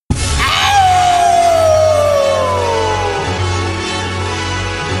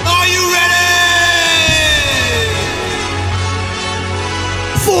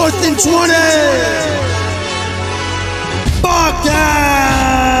4th and 20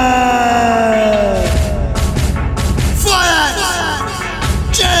 podcast. Fire,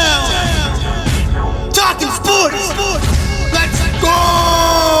 jam, talking sports. Let's go.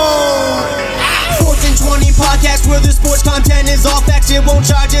 4th and 20 podcast where the sports content is all facts. It won't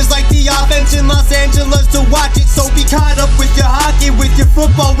charge us like the offense in Los Angeles to watch it. So be caught up with your hockey, with your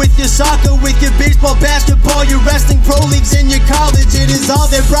football, with your soccer, with your baseball, basketball, your wrestling, pro leagues, and your college. It is all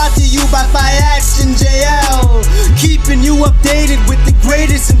they're brought to you by Fiats and JL. Keeping you updated with the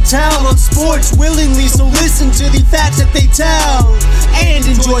greatest in town on sports willingly. So listen to the facts that they tell and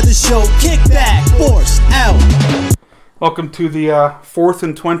enjoy the show. Kick back, force out. Welcome to the 4th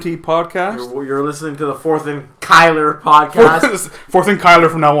and 20 podcast. You're listening to the 4th and Kyler podcast. 4th and Kyler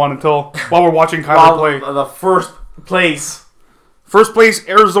from now on while we're watching Kyler play. The first place. First place,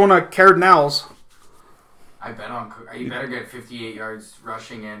 Arizona Cardinals. I bet on. You better get 58 yards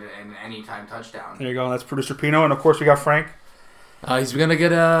rushing and an anytime touchdown. There you go. That's producer Pino, and of course we got Frank. He's gonna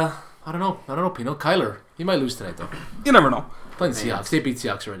get I don't know, Pino. Kyler. He might lose tonight though. You never know. Playing the Seahawks. They beat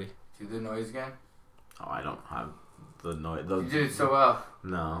Seahawks already. Do the noise again? Oh, I don't have the noise. You did it so well.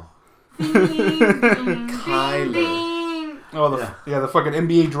 No. Kyler. Oh, the fucking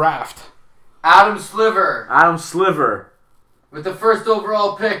NBA draft. Adam Sliver with the first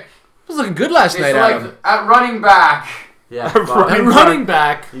overall pick. Was looking good last They night, select Adam. at running back. Yeah. And running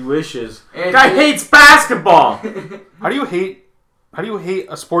back. He wishes. And Guy hates basketball. How do you hate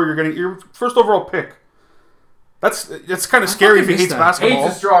a sport you're getting your first overall pick? That's kind of scary if he missed hates that. basketball.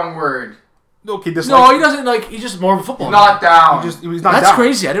 Hate's a strong word. Okay, No, he doesn't like. He's just more of a football. Not down. He's not That's down.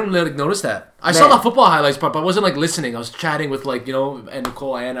 crazy. I didn't really notice that. I saw the football highlights part, but I wasn't like listening. I was chatting with and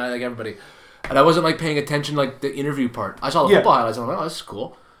Nicole, Anna, like everybody, and I wasn't like paying attention like the interview part. I saw the football highlights. And I'm like, oh, this is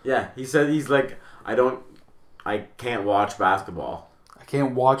cool. Yeah, he said he's like, I can't watch basketball. I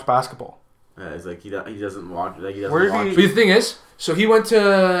can't watch basketball. Yeah, it's like he doesn't watch. Like he doesn't Where did watch. he- But the thing is, so he went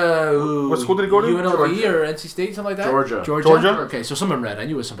to What school did he go to? UNLV or NC State, something like that. Georgia. Georgia? Okay, so someone red. I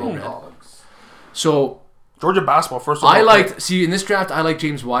knew it was somebody red. Dogs. So Georgia basketball first overall. in this draft, I like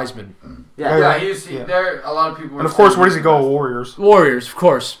James Wiseman. Yeah. Yeah, Yeah. there. A lot of people. And of course, where does he go? Warriors. Warriors, of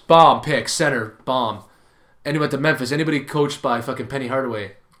course. Bomb pick, center, bomb. And he went to Memphis. Anybody coached by fucking Penny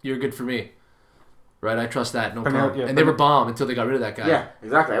Hardaway, you're good for me. Right, I trust that, no problem. yeah, and they were bomb until they got rid of that guy. Yeah,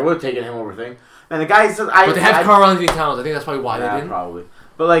 exactly. I would have taken him over thing. And the guy said, "I." But they have Karl Anthony Towns. I think that's probably why they Yeah, didn't. probably.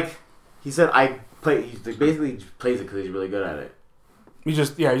 But like, he said, I play. He basically plays it because he's really good at it. He's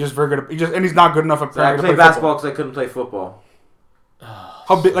just very good. And he's not good enough at So I to play play basketball because I couldn't play football.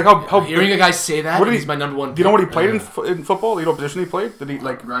 How big? Like how Hearing big, a guy say that, What did he- he's my number one. Do you know what he pick. played in football? You know what position he played? Did he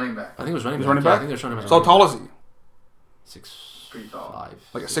like? running back. I think it was running He's back. running Yeah, back. I think they were showing him as So how running tall is he? back. 6'5".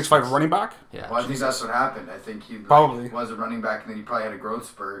 Like a 6'5" running back? Yeah. Well, I think that's what happened. I think he Probably. was a running back, and then he probably had a growth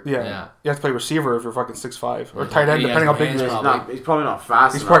spurt. Yeah. Yeah. You have to play receiver if you're fucking 6'5", or Yeah. tight end He has depending no how big hands he is. probably. He's probably not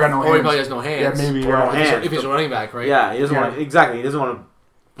fast He's enough. probably got no Or he hands. probably has no hands. Yeah, maybe. Or no Yeah. hands. If he's a running back, right? Yeah, he doesn't Yeah. want to. Exactly, he doesn't want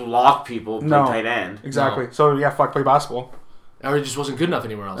to block people. Play No. tight end. Exactly. No. So yeah, fuck, play basketball. Or he just wasn't good enough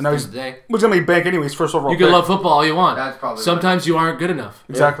anywhere else. And At now the end of the day. He's gonna be bank anyways. First overall. You can pick. love football all you want. That's probably Sometimes you aren't good enough.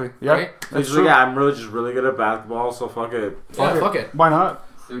 Exactly. Yeah. Right? That's He's true. like, yeah, I'm really really good at basketball, so fuck it. Fuck it. Why not?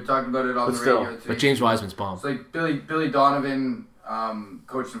 They were talking about it on But the still. radio too. But James Wiseman's bomb. It's like Billy Donovan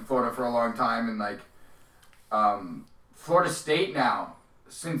coached in Florida for a long time, and Florida State now,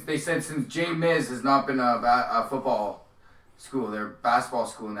 since Jay Miz has not been a football school, they're a basketball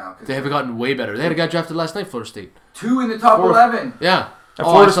school now. They have gotten way better. They had a guy drafted last night, Florida State. 2 in the top Fourth. 11. Yeah. At I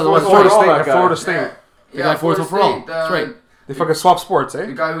Florida, saw the one Florida first. State. that At guy. Florida State. The guy fourth Florida overall. State, That's right. They fucking swap sports, eh?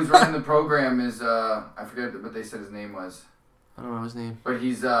 The guy who's running the program is I forget what they said his name was, I don't know his name. but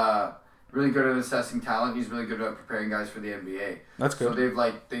he's really good at assessing talent. He's really good at preparing guys for the NBA. That's So good.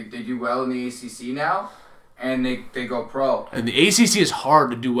 they've they do well in the ACC now, and they go pro. And the ACC is hard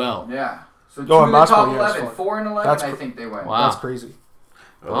to do well. Yeah. So 2 Oh, in in the top basketball, yeah, it's 11, fun. 4 and 11, That's I cr- think they went. Wow. That's crazy.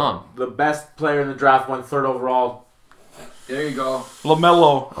 Bomb. The best player in the draft went 3rd overall. There you go.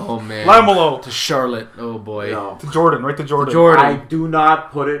 LaMelo. Oh, man. LaMelo. To Charlotte. Oh, boy. No. To Jordan. Right to Jordan. Jordan. I do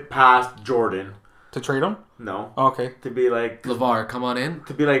not put it past Jordan. To trade him? No. Oh, okay. To be like, LeVar, come on in.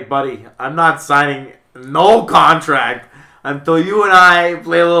 buddy, I'm not signing no contract until you and I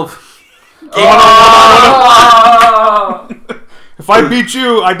play a little. If I beat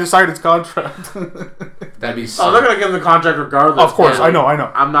you, I decide it's contract. That'd be Oh, sick. they're gonna give him the contract regardless. Of course, Yeah. I know.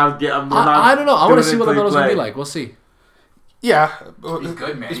 I'm not. we're not I don't know. I want to doing see it what until you LaMelo's going to play. be like. We'll see. Yeah. He's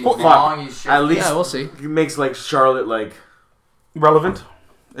good, man. He's He's po- long, he's shit. At least Yeah, we'll see. he makes like Charlotte like. relevant.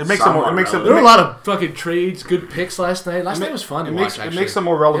 It makes them more. It makes them. There were a lot of fucking trades, good picks last night. Last night was fun to It watch, makes actually. it makes them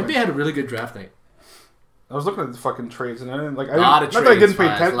more relevant. NBA had a really good draft night. I was looking at the fucking trades, and I didn't like. A lot of not trades. that I didn't pay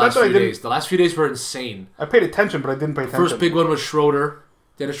Faz, attention. the Not last that I few didn't. days. The last few days were insane. I paid attention, but I didn't pay attention. First big one was Schroeder.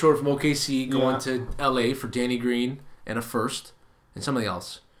 Dennis Schroeder from OKC going Yeah. to LA for Danny Green and a first and something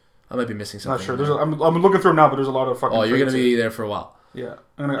else. I might be missing something. Not sure. I'm looking through them now, but there's a lot of fucking. Oh, you're trades gonna be there for a while. Yeah.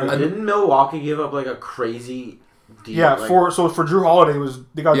 Didn't Milwaukee give up like a crazy deal? Yeah, like, for Drew Holiday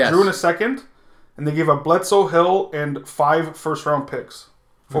they got Yes. Drew in a second, and they gave up Bledsoe, Hill, and 5 first-round picks.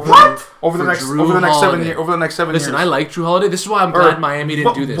 Over For the next Drew 7 Holiday. years. Over the next 7 Listen, years. I like Drew Holiday. This is why I'm glad Miami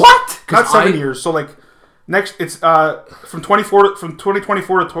didn't do this. What? 'Cause Not 7 years. So like next, it's from 2024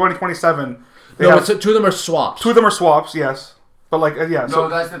 to 2027. They No, have, but two of them are swaps. 2 of them are swaps. Yes, but like yeah. No, So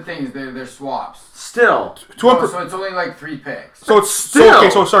that's the thing. Is they're swaps. Still. So it's only like 3 picks. So it's Still. okay.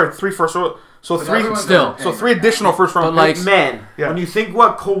 So sorry, 3 first. So But 3 everyone's still. overpaying So 3 right now. additional first-round But, like, picks. Man, Yeah. when you think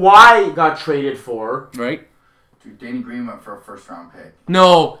what Kawhi got traded for, Right? Dude, Danny Green went for a first round pick.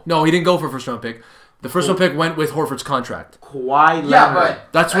 No, he didn't go for a first round pick. The first round pick went with Horford's contract. Kawhi Leonard. Yeah, but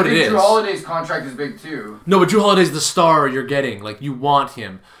That's what I it think is. Drew Holiday's contract is big too. No, but Drew Holiday's the star you're getting. Like, you want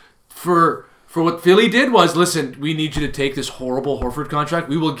him. For what Philly did was, listen, we need you to take this horrible Horford contract.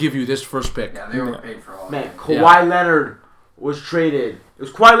 We will give you this first pick. Yeah, they overpaid for all Man, that. Kawhi Leonard was traded. It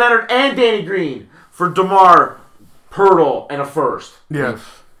was Kawhi Leonard and Danny Green for DeMar, Pirtle, and a first. Yeah.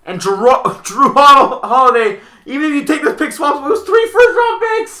 And Drew Holiday, even if you take the pick swaps, it was 3 first-round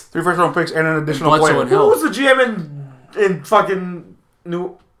picks. 3 first-round picks and an additional Bledsoe player. and Who Hill. was the GM in fucking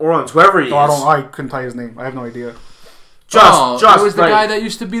New Orleans? Whoever he is. I couldn't tell you his name. I have no idea. Just it was the like, guy that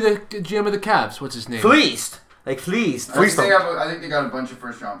used to be the GM of the Cavs. What's his name? fleeced. Like fleeced. I think, Please I think they got a bunch of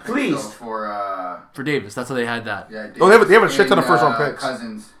first round picks Please. though, for For Davis. That's how they had that. yeah. Oh, they have a shit ton of and, first-round picks.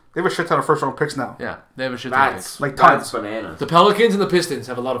 Cousins. They have a shit ton of first-round picks now. Yeah, they have a shit ton of That's picks. Like that's tons. bananas. The Pelicans and the Pistons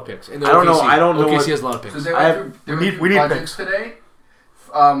have a lot of picks. And the I don't know- OKC. I don't know OKC what- has a lot of So picks. they I have- went through, we need budgets picks. today.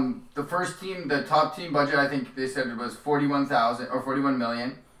 The first team, the top team budget, I think they said it was 41,000 or 41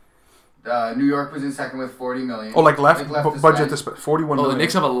 million. New York was in second with 40 million. Oh, like left to budget to spend. spend 41 Oh, the million.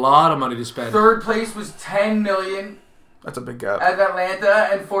 Knicks have a lot of money to spend. Third place was 10 million That's a big gap. at Atlanta,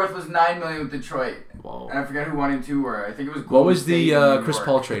 and fourth was 9 million with Detroit. Whoa. And I forget who 1 and 2 were. I think it was. What Golden was the State and New Chris York.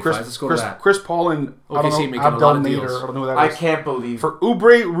 Paul trade? Chris, Faz? Let's go Chris, to that. Chris Paul and I OKC don't know, making a Abdel lot of Nader. deals. I don't know who that I is. can't believe. For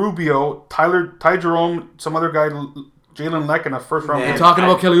Oubre, Rubio, Ty Jerome, some other guy, Jalen Leck, and a first-round Man. You're pick. talking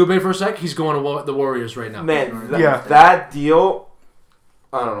about Kelly Oubre for a sec? He's going to the Warriors right now. Man, Yeah. that deal,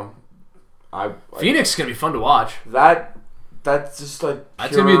 I don't know. Phoenix is going to be fun to watch. That's just like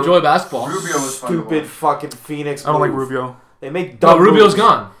That's going to be enjoy basketball. Rubio was fun to stupid watch. fucking Phoenix. I don't like move. Rubio. They make No, dumb Rubio's moves.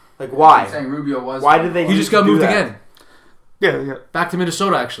 gone. Like why? I'm saying Rubio was. Why fun did to they watch. He just got to do moved that? again. Yeah. Back to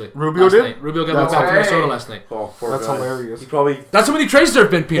Minnesota, actually. Rubio last did? Night. Rubio got That's moved back to okay. Minnesota last night. Oh, poor That's guy. hilarious. He probably That's how many trades there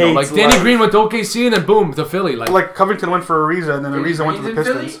have been, Pino. Hates Like, Danny life. Green went to OKC and then boom, to Philly. Like, Like Covington went for Ariza, and then Danny Ariza went to the Green's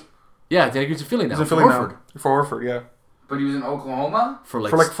in Pistons. Philly? yeah, Danny Green's in Philly now. He's in for Philly Horford. now. For Horford, yeah. But he was in Oklahoma. For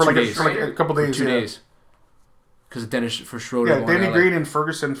like, For like 2 days. a couple For days. 2 yeah. days. Because of Dennis for Schroeder. Yeah, going to Danny LA. Green and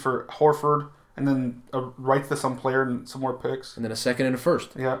Ferguson for Horford, and then a right to some player and some more picks. And then a second and a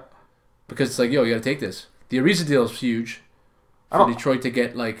first. Yeah. Because it's like, yo, you got to take this. The Ariza deal is huge. I For don't- Detroit to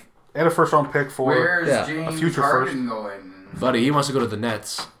get, like, And a first-round pick for... Where's yeah, a James future Harden going? buddy, he wants to go to the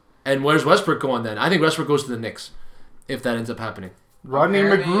Nets. And where's Westbrook going then? I think Westbrook goes to the Knicks. If that ends up happening. Rodney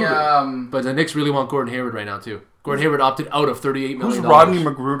Apparently, Magruder. But the Knicks really want Gordon Hayward right now, too. Gordon Hayward opted out of $38 million. Who's Rodney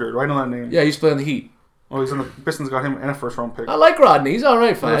Magruder? Do I know that name? Yeah, he's playing the Heat. Oh, he's in the Pistons. Got him and a first-round pick. I like Rodney. He's all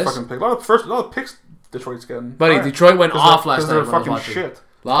right, Another Faz. fucking pick. A lot of picks Detroit's getting. Buddy, Alright. Detroit went 'Cause off they're- last 'cause night they're when I was fucking watching. shit.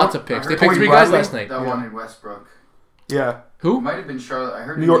 Lots of I picks. heard They picked Tony 3 guys Bradley? last night. That Yeah. wanted Westbrook. Yeah. It Who? might have been Charlotte. I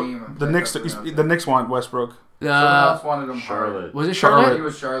heard New the York. name. The Knicks. The Knicks want Westbrook. Someone else wanted him. Charlotte. Was it Charlotte. Charlotte? He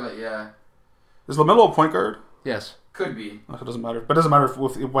was Charlotte. Yeah, Is LaMelo a point guard? Yes. could be. No, it doesn't matter. But it doesn't matter if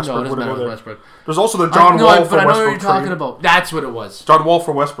Westbrook No, it would doesn't have matter go with there. Westbrook. There's also the John no, Wall but for I know what Westbrook you're talking trade. about. That's what it was. John Wall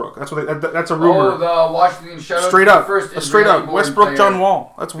for Westbrook. That's what that's a rumor. Oh, the Washington shout straight out up. to the first Straight up. Israeli-born Westbrook, player John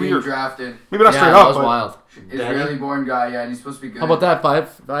Wall. That's being weird. drafted. Maybe not Yeah, straight that up, was but wild. Israeli-born guy. Yeah, and he's supposed to be good. How about that,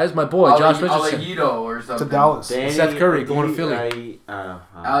 Five? My boy, Josh Richardson. Alayido or something. to Dallas. Seth Curry going to Philly.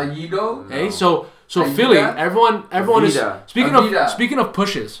 Alayido. Hey, so Avita? Philly, everyone is Avita. speaking of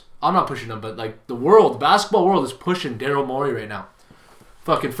pushes. I'm not pushing them, but like the basketball world is pushing Daryl Morey right now.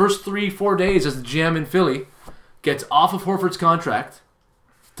 Fucking first 3-4 days as the GM in Philly gets off of Horford's contract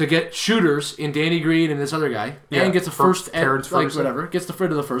to get shooters in Danny Green and this other guy, Yeah, and gets a for first and Terrence like Ferguson. whatever, gets the rid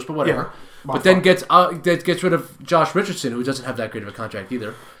of the first, but whatever. Yeah. But then gets rid of Josh Richardson, who doesn't have that great of a contract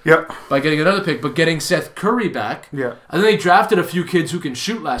either, Yep. by getting another pick, but getting Seth Curry back. Yeah. And then they drafted a few kids who can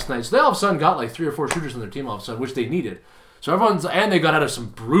shoot last night. So they all of a sudden got like 3 or 4 shooters on their team all of a sudden, which they needed. So and they got out of some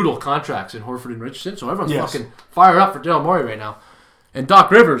brutal contracts in Horford and Richardson. So everyone's Yes. fucking fired up for Daryl Morey right now. And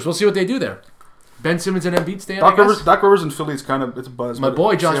Doc Rivers, we'll see what they do there. Ben Simmons and Embiid staying. Doc Rivers in Philly is kind of it's a buzz. My but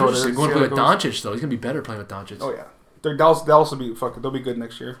boy Josh see how it Richardson is, going see to play how with it goes. Doncic though. He's gonna be better playing with Doncic. Oh yeah, Dallas will be fucking. They'll be good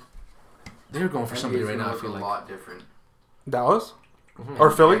next year. They're going for somebody NBA's right gonna now. I look feel a like. lot different. Dallas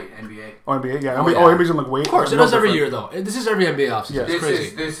or Philly? NBA. Oh NBA, yeah. Oh, NBA, yeah. NBA's gonna look way. Of course, it no does every different. year though. This is every NBA offseason. Yeah. It's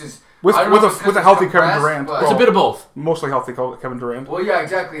crazy. This is With I don't know if it's with a 'cause healthy it's Kevin compressed, Durant. but- It's a bit of both. Mostly healthy Kevin Durant. Well, yeah,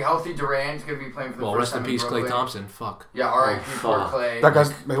 exactly. Healthy Durant's gonna be playing for the Well, first rest in time peace, Brooklyn. Klay Thompson. Fuck. Yeah, R.I.P. for fuck. Klay. That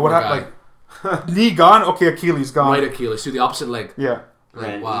guy's what poor happened? Like knee gone. Okay, Achilles gone. Right Achilles to the opposite leg. Yeah, Like,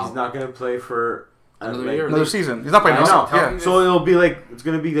 And wow. he's not gonna play for Another year. another season. He's not playing I this. know. Yeah, So it'll be like it's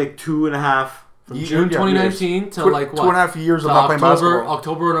gonna be like 2.5 From Ye- June yeah, 2019 to like what? 2.5 years To of not playing basketball.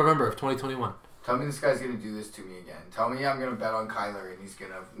 October or November of 2021. Tell me this guy's gonna do this to me again. Tell me I'm gonna bet on Kyler and he's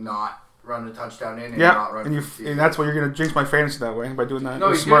gonna not run a touchdown in and Yeah, not run. and that's why you're gonna jinx my fantasy that way by doing that. No,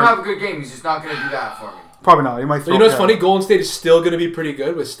 You're he's smart. gonna have a good game. He's just not gonna do that for me. Probably not. He might. But Throw, you know what's yeah. funny? Golden State is still going to be pretty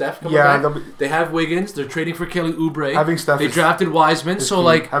good with Steph coming Yeah, back. they'll be- They have Wiggins. They're trading for Kelly Oubre. Having Steph They is- drafted Wiseman. is So key.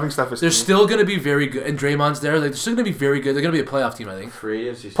 like, having Steph is they're key. still going to be very good. And Draymond's there. Like, they're still going to be very good. They're going to be a playoff team, I think. free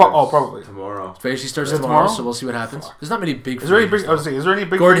agency. Probably. Tomorrow. Free agency starts Is it tomorrow, tomorrow? so we'll see what happens. There's not many big. Is there any free big? I agents, was saying, is there any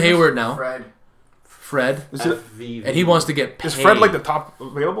big? though. Gordon free agents? Hayward now. Fred. Fred, Is, it, FVV. and he wants to get paid. is Fred like the top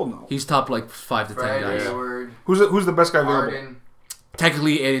available? No. He's top like 5 to 10 Fred guys. Hayward. Who's the best guy available? Harden.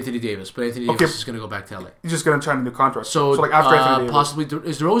 Technically, Anthony Davis, but Anthony Okay. Davis is going to go back to LA. He's just gonna sign a new contract. So, like after Anthony Davis, possibly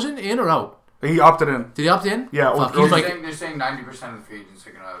is DeRozan in or out? he opted in. Did he opt in? Yeah, Fuck, well, he's like They're saying 90% of the free agents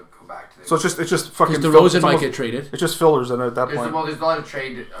are gonna go back to the. So it's just fucking. because fill- DeRozan it's might almost- get traded. It's just fillers at that there's, point. well, there's a lot of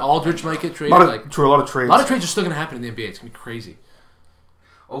trade. Aldridge might get A traded. lot of, Like true, a lot of trades. a lot of trades are still going to happen in the NBA. It's going to be crazy.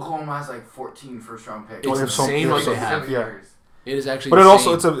 Oklahoma has like 14 first-round picks. It's they have so- insane they what have they so- have. yeah. It is actually. But it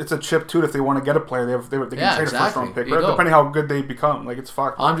insane. also it's a chip too. If they want to get a player, they can Yeah, trade a first exactly. round pick, There you right? go. Depending how good they become, like it's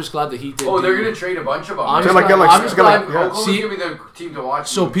fucked. I'm just glad the Heat did. Oh, they're gonna trade a bunch of them. I'm They're just like- glad, get like- I'm just get like- glad- yeah. Oklahoma's See, gonna be the team to watch.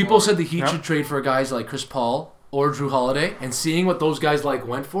 so moving people forward. said the Heat Yeah. should trade for guys like Chris Paul or Drew Holiday, and seeing what those guys like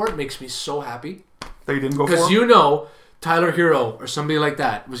went for it makes me so happy They didn't go for because him. you know Tyler Hero or somebody like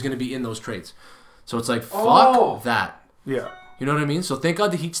that was going to be in those trades. So it's like fuck Oh. that. Yeah, You know what I mean? So thank God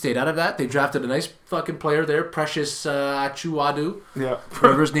the Heat stayed out of that. They drafted a nice fucking player there, Precious Achuadu, yeah.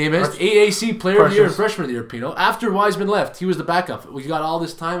 whatever his name is. AAC Player of the Year and Precious. Freshman of the Year, Pino. After Wiseman left, he was the backup. We got all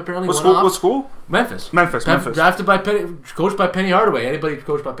this time apparently. What went school? off. What school? Memphis. Memphis. Drafted by coached by Penny Hardaway. Anybody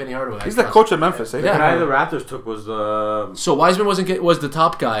coached by Penny Hardaway? I He's the trust. coach at Memphis. Eh? Yeah. The guy the Raptors took was So Wiseman was the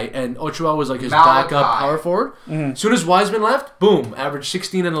top guy, and Ochoa was like his Malachi. backup power forward. Mm-hmm. As soon as Wiseman left, boom, averaged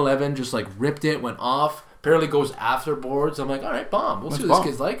 16 and 11, just like ripped it, went off. Apparently goes after boards. I'm like, all right, bomb. We'll see what bomb.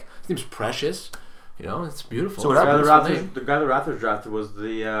 this kid's like. His name's Precious. You know, it's beautiful. So what the guy happened? the Beautiful name. Raptors. The guy the Raptors drafted was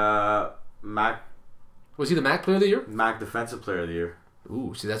the Mac Was he the MAC Player of the Year? Defensive Player of the Year.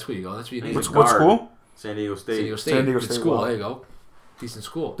 Ooh, see, that's where you go. That's what you need. He's What a guard. school? San Diego State. San Diego State. San Diego Good State, school. wow. There you go. Decent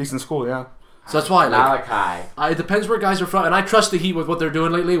school. Decent school. Yeah. So that's why, like, Malachi. it depends where guys are from, and I trust the Heat with what they're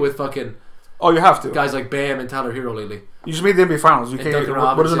doing lately with fucking Oh, you have to. guys like Bam and Tyler Hero lately. You just made the NBA Finals. You And can't. Duncan What is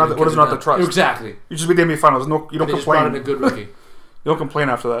Robinson it not? and What is it not to Kevin trust? Exactly. You just made the NBA Finals. No, you don't They just brought in complain. a good rookie. You don't complain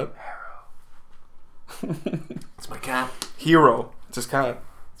after that. It's my cat. Hero. It's his cat.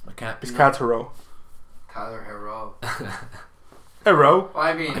 It's my cat. His cat's hero. Tyler Hero. Hero. Well,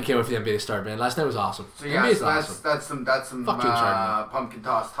 I mean, I can't wait for the NBA to start, man. Last night was awesome. so yeah, NBA's so awesome. that's some Fuck James Harden. pumpkin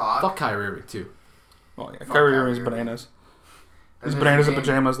toss talk. Fuck Kyrie Irving too. Oh yeah. Fuck Kyrie Kyrie Irving's Irving. bananas. And He's there's bananas a in game-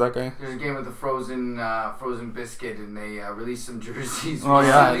 pajamas. That guy. There's a game with the frozen biscuit, and they released some jerseys. Oh,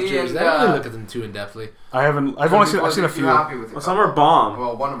 yeah. recently, Jersey. and, I didn't really look at them too in depthly. I haven't. I've only seen. I've seen a few. Happy with it. Well, some are bomb.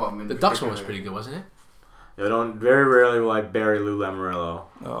 Well, one of them. In The Ducks one was particular. pretty good, wasn't it? They don't. Very rarely will I bury Lou Lamoriello.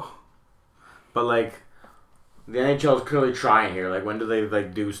 Oh. But like, the NHL is clearly trying here. Like, when do they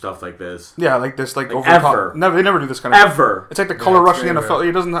like do stuff like this? Yeah, like this, like, Like over the top. ever. Never. They never do this kind of. Ever. It's like the color it's rush in the very NFL.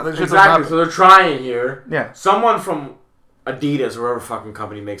 It doesn't. That shit doesn't Exactly. happen. So they're trying here. Yeah. Someone from Adidas, or whatever fucking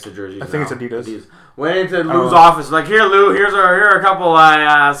company makes the jerseys. I think now. it's Adidas. Went into don't Lou's know. office, like, here, Lou, here are a couple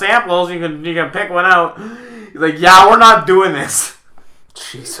samples. You can pick one out. He's like, yeah, we're not doing this.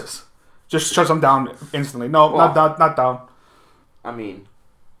 Jesus. Just shuts them down instantly. No, Well- not down. I mean,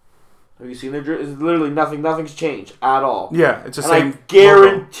 have you seen their jerseys? It's literally nothing. Nothing's changed at all. Yeah, it's the And same. I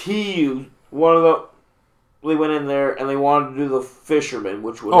guarantee you, they went in there and they wanted to do the fisherman,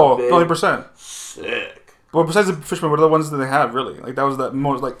 which would Oh, have been 100%. sick. Well, besides the fisherman, what are the ones that they have, really? Like, that was the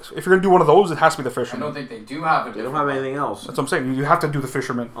most, like, if you're going to do one of those, it has to be the I fisherman. don't think they do have it. They don't have anything else That's what I'm saying. You have to do the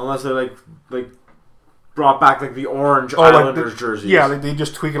fisherman. unless they like brought back like the orange Oh, like Islanders the, jerseys. yeah, they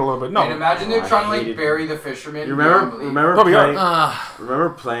just tweak it a little bit. No, And imagine they're I trying to hated like bury the fishermen. You beyond belief. remember Probably playing, Ah. remember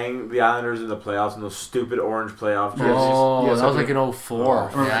playing the Islanders in the playoffs in those stupid orange playoff jerseys? Oh, Yes, that was I like do. in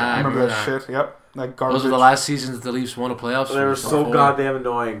 04. Oh, Yeah, I remember that shit. Yep, like garbage. Those were the last seasons the Leafs won a playoffs. They were so 04. goddamn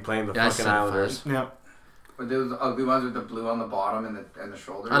annoying playing the Yeah, I fucking said it Islanders. fast. Yeah, But those ugly ones with the blue on the bottom and the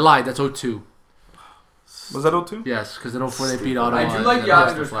shoulders. I lied. That's 02. was that 02? Yes, because in 04 they beat Ottawa. I do like and the then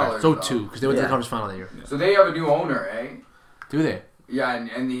Islanders Flyers. colours, It's 02 because they went to Yeah. the conference final that year. So they have a new owner, eh? Do they? Yeah,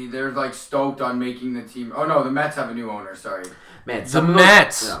 and they're like stoked on making the team. Oh no, the Mets have a new owner. Sorry. Man, The some of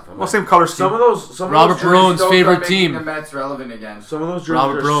Mets. Those, Well, same color scheme. some of those, some Robert of those, Brown's Stoked on favorite making team. The Mets relevant again. some of those jerseys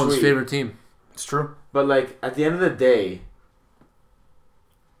Robert are Brown's sweet. favorite team. It's true. But like at the end of the day,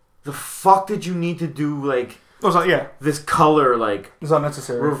 the fuck did you need to do like It was not, yeah, this color like it's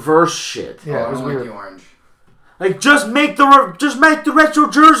unnecessary. reverse shit? Yeah, I it was don't like weird. the orange. Like just make the retro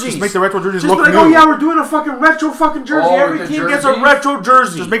jerseys. Just make the retro jerseys Just look be like, new. oh yeah, we're doing a fucking retro fucking jersey. Oh, Every with the team gets a jerseys? retro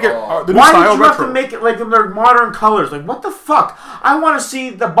jersey. Just make it Oh. the new Why style did you have retro. to make it like in their modern colors? Like what the fuck? I want to see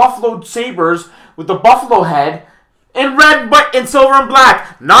the Buffalo Sabres with the buffalo head in red, but in silver and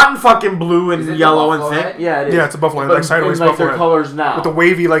black, not in fucking blue and Is it the yellow and buffalo thin. head? Yeah, it is. Yeah, it's a buffalo head, But like sideways in, like buffalo their head. colors now. with the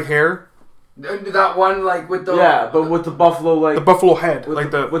wavy like hair, That one like with the yeah, but with the buffalo like the buffalo head, with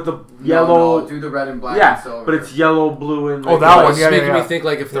like the, the with the No, yellow. no, do the red and black and Yeah, silver. but it's yellow, blue, and Oh, like, that white. one, It's yeah, making yeah. me think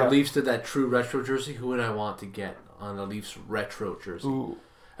like if the Yeah. Leafs did that true retro jersey, who would I want to get on the Leafs retro jersey? Ooh,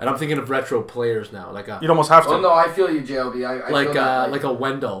 And I'm thinking of retro players now, like a you'd almost have to. Oh no, I feel you, JLB. I like feel that, like a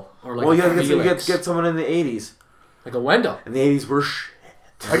Wendell or like Well, you a gotta Felix. get someone in the '80s, Like a Wendell. and the '80s were shit.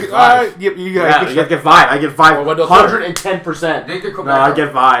 I get, Five. you Yeah, gotta you get get Vive. I get Vive. Or Wendell 110%. Think the Quebec. No, I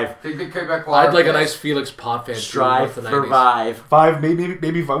get Vive. Think the Quebec. I'd like a nice Felix Pot fan. Strive too, for with the 90s. Vive. 5,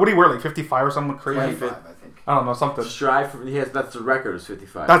 maybe 5. What do you wear? Like 55 or something crazy? 25, I think. I don't know, something. Strive for. Yes, that's the record. Is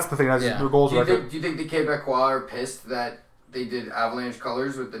 55. That's the thing. That's Yeah. the goals Do you record. think? Do you think the Quebecois are pissed that they did Avalanche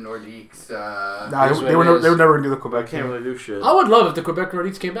colors with the Nordiques? Nah, That's they what were it never, is. they were never gonna do the I Quebec can't team. really do shit. I would love if the Quebec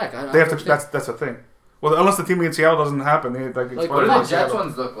Nordiques came back. They have to. That's the thing. Well, unless the team against Seattle doesn't happen, they like. Like, What do Fuck the Jets Seattle.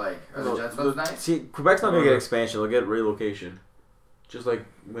 ones look like? Are the Jets ones nice? See, Quebec's not gonna get expansion. They'll get relocation, just like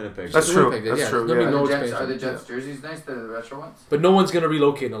Winnipeg. That's true. Winnipeg, That's yeah, true. there's gonna Yeah. be no Are the Jets, expansion. are the Jets jerseys nice? The retro ones? But no one's gonna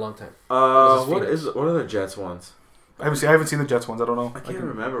relocate in a long time. What Phoenix. is? What are the Jets ones? I haven't seen the Jets ones. I don't know. I can't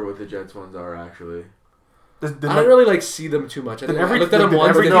remember what the Jets ones are actually. I don't really like see them too much. I think every- I looked at them did once.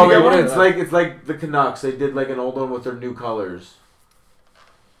 every- and No, didn't that get one, it. it's like the Canucks. They did like an old one with their new colors.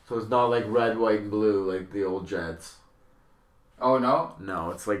 So it's not like red, white, and blue like the old Jets. Oh no.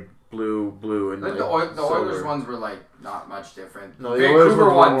 No, it's like blue, and Like like the Oilers silver. ones were like not much different. No, the Oilers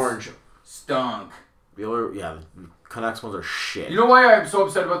were ones orange. stunk. The Oilers, yeah, the Canucks ones are shit. You know why I'm so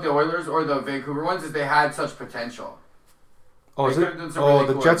upset about the Oilers or the Vancouver ones is they had such potential. Oh, is They it? could've done some Oh, really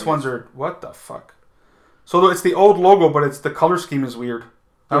the cool Jets ideas. ones are what the fuck? So it's the old logo, but it's the color scheme is weird.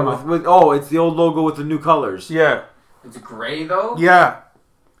 I don't know. It's the old logo with the new colors. Yeah, It's gray though. yeah.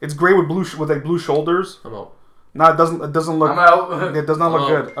 It's gray with blue with like blue shoulders. I'm out. No, it doesn't. It doesn't look. I'm out. It does not look Oh.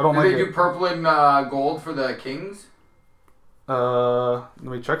 good. I don't Do like they do it. purple and gold for the Kings? Let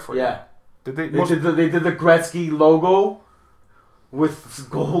me check for you. Yeah, Did they? they did the Gretzky logo with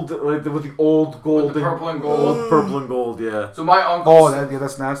gold, like with the old gold, With the purple and gold. old purple and gold. Yeah. So my uncle. Oh,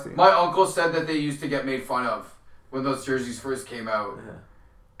 that's nasty. My uncle said that they used to get made fun of when those jerseys first came out. Yeah.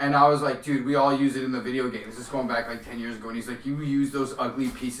 And I was like, dude, we all use it in the video games. This is going back like 10 years ago. And he's like, you use those ugly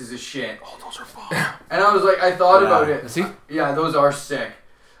pieces of shit. Oh, those are fun. And I was like, I thought Yeah. about it. See? Yeah, those are sick.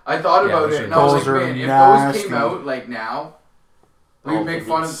 I thought Yeah, about those it. are- And I was those like, are man, if nasty. those came out like now, we Oh, would make that'd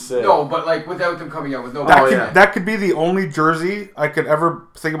fun be of. sick. No, but like without them coming out with no. That Oh, could yeah. that could be the only jersey I could ever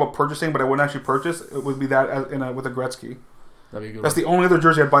think about purchasing, but I wouldn't actually purchase. It would be that with a Gretzky. That'd be a good. That's the only other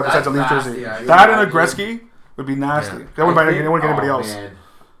jersey I'd buy besides a Leaf That's jersey. nasty, That and a yeah. Gretzky would be nasty. Yeah. I wouldn't buy anything. I wouldn't get anybody else. Man.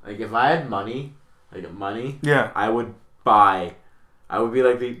 Like if I had money, Yeah. I would buy. I would be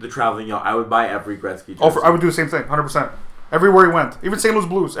like the traveling yacht. I would buy every Gretzky jersey. I would do the same thing, 100%. Everywhere he went, even St. Louis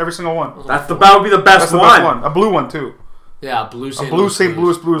Blues, every single one. that would be the best That's the one. best one. A blue one too. Yeah, blue St. blue Louis St.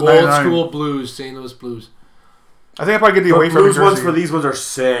 Louis Blues, Old 99. school blues, St. Louis Blues. I think I probably get the The away from blues jersey. ones for these ones are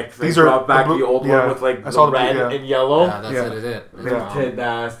sick. They These are brought back the blue- the old yeah. one with like I the saw the blue, red yeah. and yellow. Yeah, that's Yeah. it. Yeah. Kid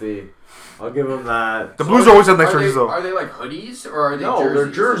nasty. I'll give them that. The Blues always have nice Are jerseys they, though. are they like hoodies or are they No, jerseys? they're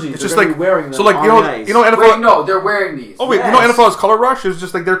jerseys. It's They're just gonna like- be wearing them So like on you know the ice. NFL. Wait, no, they're wearing these. Oh wait, Yes. you know NFL's Color Rush is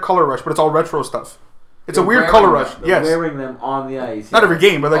just like their Color Rush, but it's all retro stuff. It's a They're weird wearing Color them. Rush. They're Yes, wearing them on the ice. not every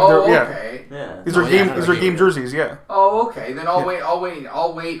game, but like Oh, they're, yeah. okay. Yeah. These are Oh, yeah, game. not These every are game game. jerseys. Yeah. Oh, okay. Then I'll Yeah.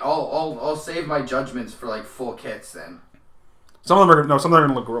 wait. I'll save my judgments for like full kits then. Some of them are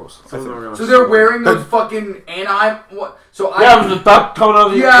gonna look gross. I think. So they're wearing those fucking Anaheim. What? So Yeah, with the duck coming out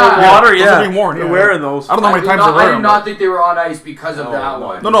of the Yeah. water. Those Yeah, are being worn, they're yeah. wearing those. I don't know how many times I they wear did them. not think they were on ice because of that no.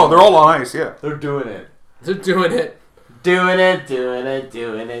 one. No, they're all on ice. Yeah. They're doing it. They're doing it. Doing it. Doing it.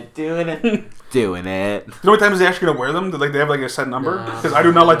 Doing it. Doing it. Doing it. You know how many times they actually gonna wear them? Like they have like a set number? Because I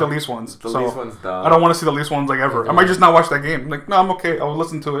do not like the Leafs ones. The so Leafs one's dumb. I don't want to see the Leafs ones like ever. I might just not watch that game. Like, no, I'm okay. I'll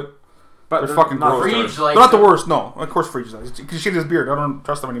listen to it. But They're fucking not gross. Freege They're likes not the it. worst. No, of course Freege does. Because he shaved his beard. I don't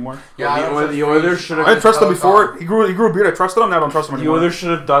trust him anymore. Yeah, I don't trust the Oilers Freege. should have. I didn't trust him Oh, before. God. He grew a beard. I trusted him. Now I don't trust him The anymore. Oilers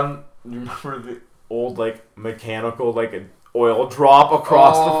should have done. You remember the old like mechanical like an oil drop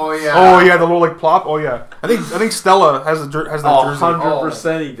across Oh the. yeah. Oh yeah, the little like plop. Oh yeah. I think Stella has that Oh, jersey.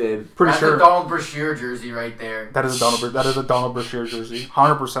 100% he did. Pretty That's sure a Donald Brashear jersey right there. that is a Donald Brashear jersey.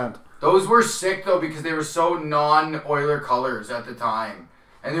 100%. Those were sick though because they were so non-Oiler colors at the time,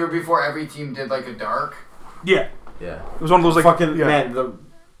 and they were before every team did like a dark. Yeah. Yeah. It was one of those like Fucking yeah. man,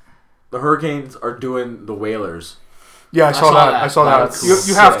 the Hurricanes are doing the Whalers. Yeah, I saw that. I saw that. That's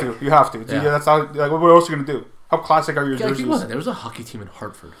You have sick. to. You have to. Yeah. Yeah, that's how. Like, what else are you gonna do? How classic are your Yeah, jerseys? listen, there was a hockey team in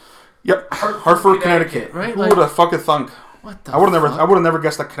Hartford. Yep. Hartford, Hartford, Connecticut, Connecticut. right? Who Like- would have fucking thunk? What the I would have fuck? never. I would have never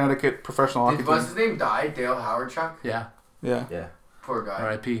guessed that Connecticut professional hockey Did what's team. his name die? Dale Howardchuk. Yeah. Yeah. Yeah. Poor guy.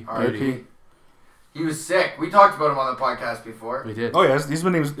 R.I.P. R.I.P. He was sick. We talked about him on the podcast before. We did. Oh yeah, his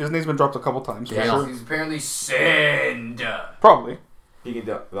name's been dropped a couple times. For Yeah. sure. He's apparently sinned. Probably.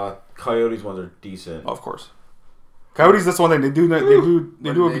 The Coyotes ones are decent. Of course. Coyotes. That's one thing they do. They do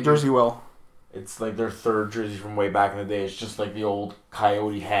What a do they do? jersey well. It's like their third jersey from way back in the day. It's just like the old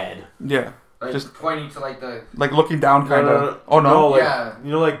Coyote head. Yeah. Like Just- pointing to like the Like looking down, kind of. No, Oh no. like, Yeah.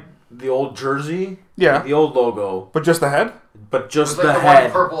 You know, like the old jersey. Yeah. Like the old logo, But just the head. but just with like the the head.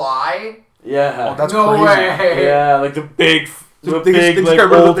 one purple eye. Yeah. Oh, that's no crazy. way. Yeah, like the big, They the just- big, they just like, got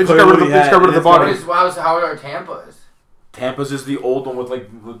rid of the- old they just got rid of the- Coyote they just got rid of hat. the It's body. like- How are Tampa's? Tampa's is the old one with like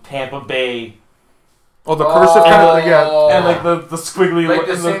the Tampa Bay Oh, the cursive kind of. Like, yeah. and like the squiggly Like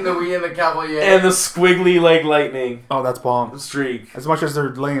the and Saint Louis and the Cavalier. and the squiggly like lightning Oh, that's bomb. streak. As much as they're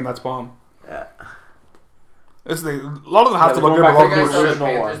lame, that's bomb. Yeah. A lot of them have Yeah, to they're look going good, back but a lot the of to them guys look saw shit. the original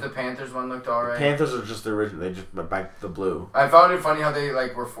Panthers. one. The Panthers one looked alright. Panthers are just the original. They just went back to the blue. I found it funny how they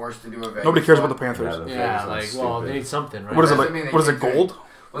like were forced to do a Vegas Nobody cares one. about the Panthers. the Yeah, Vegas like, one's well, stupid. they need something, right? What is it That's like? what I mean, What is they it? can't Gold?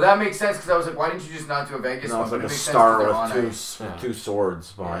 Well, that makes sense because I was like, why didn't you just not do a Vegas No, one? it's But like it a makes star sense 'cause they're with on two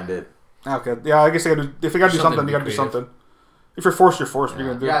swords behind Yeah. it. Okay. Yeah, I guess they gotta do, if they gotta do Something something, they gotta do creative. something. If you're forced, you're forced. What are you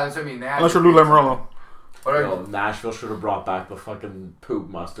ice. gonna do? Yeah, that's what I mean. They had Unless to you're Lou do something. Lamoriello. But I- Well, Nashville should have brought back the fucking poop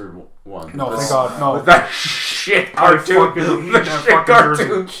mustard one. No, With thank the- God, no. With that shit I cartoon. fucking hate The that shit fucking jersey.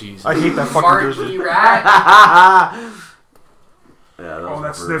 cartoon. Jeez. I hate that fucking Marky jersey. Rat. Yeah, those Oh,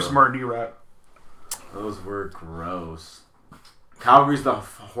 that's were Sniff Smart Rat. Those were gross. Calgary's the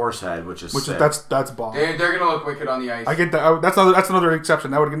horse head, which is Which sick. is that's bomb. They're gonna look wicked on the ice. I get that. That's another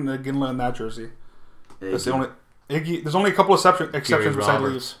exception. I would get Ginla in that jersey. That's the only. Iggy, there's only a couple exceptions beside Roberts.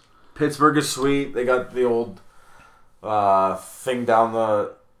 Leafs. Pittsburgh is sweet. They got the old thing down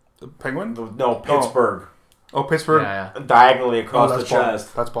The Penguin. Pittsburgh Oh, Pittsburgh. Yeah, yeah. diagonally Oh, across the that's bomb.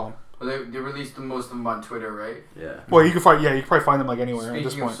 chest. That's bomb. Well, they released the most of them on Twitter, right? Yeah. Well, you can find. Yeah, you can probably find them like anywhere at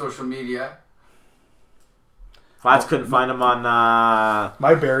this Speaking of point. social media, Flats couldn't find him on.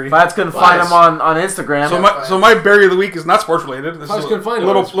 My Barry. Flats couldn't find him on Instagram. So my Barry of the week is not sports related. This I is was gonna find it a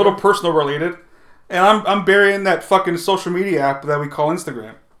on little Instagram. little personal related, and I'm burying that fucking social media app that we call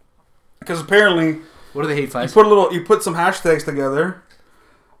Instagram, because apparently What do they hate, Fives? you put some hashtags together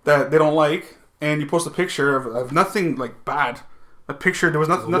that they don't like, and you post a picture of nothing like bad. A picture there was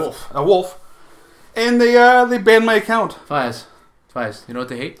nothing A wolf. and they banned my account. Fives. You know what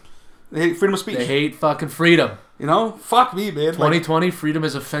they hate? They hate freedom of speech. They hate fucking freedom. You know, fuck me, man. Like, 2020, freedom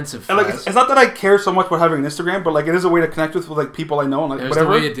is offensive. and like Fives. it's not that I care so much about having an Instagram, but like it is a way to connect with like people I know and like It was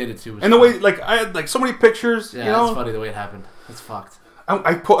whatever. the way you did it too. was And the fun. way like I had like so many pictures. Yeah, you know, it's funny the way it happened. It's fucked. I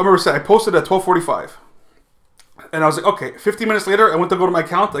remember saying I posted at 12:45, and I was like, okay. 15 minutes later, I went to go to my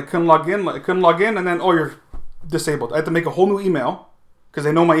account. I couldn't log in. And then you're disabled. I had to make a whole new email because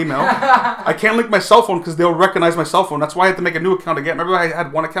they know my email. I can't link my cell phone because they'll recognize my cell phone. That's why I had to make a new account again. Remember, I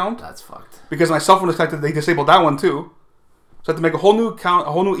had one account That's fucked. because my cell phone is connected. They disabled that one too, so I had to make a whole new account,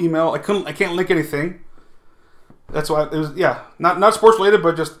 a whole new email. I can't link anything. That's why it was not sports related,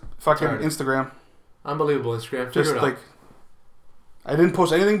 but just fucking Alright. Instagram. Unbelievable Instagram. Figure Just it like out. I didn't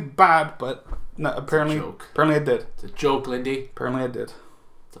post anything bad, but no, apparently joke. I did. It's a joke, Lindy. Apparently I did.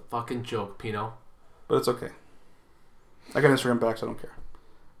 It's a fucking joke, Pino. But it's okay. I got Instagram back, so I don't care.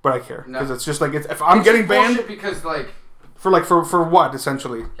 But I care No. because it's just like if I'm getting banned bullshit because like for what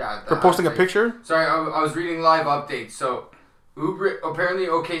essentially yeah, for posting a like- picture. Sorry, I was reading live updates. So, Oubre apparently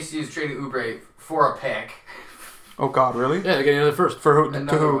OKC is trading Oubre for a pick. Oh God, really? Yeah, they're getting another first. For who? To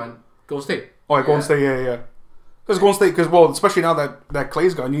Another who? one. Golden State. Oh, yeah, Golden Yeah. State. Yeah. Because Golden State, well, especially now that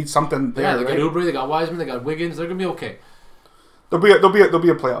Clay's gone, you need something there. Yeah, they right? got Oubre, they got Wiseman, they got Wiggins. They're gonna be okay. They'll be a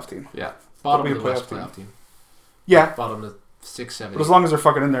playoff team. Yeah, bottom They'll of be the a West playoff playoff team. Yeah, Bottom of 6, 7. but as long as they're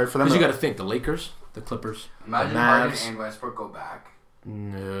fucking in there for them. Because you to- got to think the Lakers, the Clippers. Imagine The Harden Mavs. and Westbrook go back.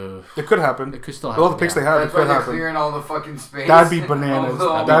 No, It could happen. it could still With happen. all the picks they yeah. have, it That's why could they're happen. clearing all the fucking space. That'd be bananas.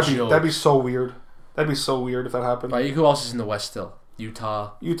 Although- That'd be so weird. That'd be so weird if that happened. But who else is in the West still?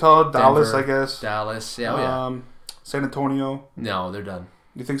 Utah, Utah, Dallas, Denver, I guess. Dallas. Yeah, oh yeah. San Antonio. No, they're done.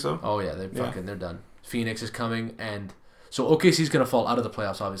 You think so? Oh yeah, Yeah. they're done. Phoenix is coming, and so OKC's gonna fall out of the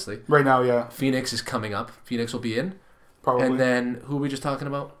playoffs. Obviously, Right now, yeah, Phoenix is coming up. Phoenix will be in, probably. and then who are we just talking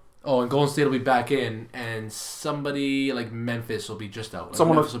about? Oh, and Golden State will be back in, and somebody like Memphis will be just out.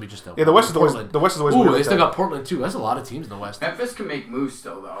 Memphis will be just out. yeah, the West is always Portland. weird Ooh, like they still that. got Portland too. That's a lot of teams in the West. Memphis can make moves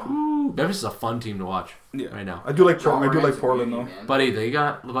still though. Ooh, Memphis is a fun team to watch Yeah. right now. I do like John Portland. I do like Morant's a Portland beauty, though. man. Buddy, they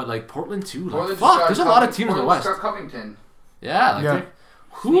got but like Portland too. Like, Portland just fuck, got there's a lot of teams in the Portland West. just got Covington. Yeah, like Yeah. they-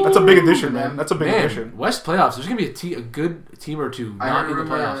 who- That's a big addition, man. That's a big Man, addition. West playoffs. There's gonna be a good team or two I not heard in the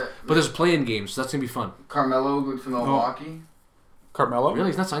rumor playoffs, that- but there's playing games, so that's gonna be fun. Carmelo go to Milwaukee. Carmelo. Really,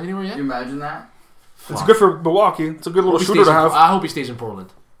 he's not signed anywhere yet. Can you imagine that? It's good for Milwaukee. It's a good little Hope he shooter stays to in- have. I hope he stays in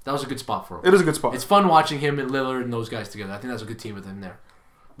Portland. That was a good spot for him. It is a good spot. It's fun watching him and Lillard and those guys together. I think that's a good team with him there,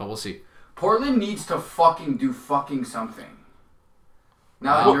 but we'll see. Portland needs to fucking do fucking something.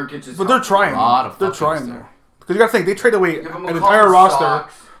 Now that Well, Nurkic is But they're healthy. trying. A lot of They're fucking trying stuff. though. Because you got to think they trade away Give them an a entire couple roster.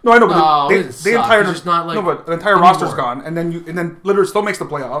 socks. No, I know, No, but it they, doesn't the suck. entire It's just not like no, but an entire anymore. roster's gone, and then Lillard still makes the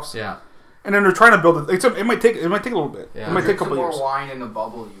playoffs, Yeah, and then they're trying to build it. It might take a little bit. Yeah. It might take a Drink some couple more years. wine in the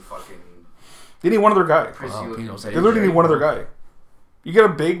bubble, you fucking They need one other guy. prissy Wow, looking Pino's They bitch. literally need one other guy. You get a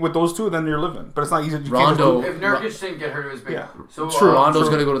big with those two, then you're living. But it's not easy. You can't just Rondo. do- If Nurkic didn't get hurt, it was big. Yeah. So True. Rondo's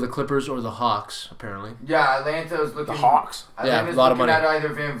True. gonna go to the Clippers or the Hawks apparently. Yeah, Atlanta's looking. the Hawks. Atlanta's a lot of looking money. at either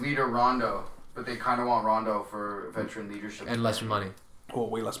Van Vliet or Rondo, but they kind of want Rondo for veteran leadership And less money, Oh,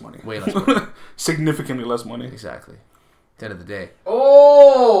 way less money. way less money. Significantly less money. Exactly. At the end of the day.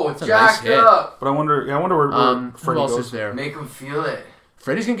 Oh, That's a nice jacked hit. up. But I wonder where Who Freddie else goes. is there? Make him feel it.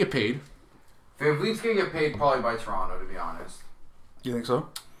 Freddie's gonna get paid. Van Vliet's gonna get paid probably by Toronto, to be honest. You think so?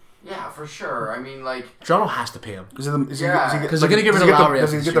 Yeah, for sure. I mean, like, Toronto has to pay him. Is he? Yeah. Because they're gonna get rid of Lowry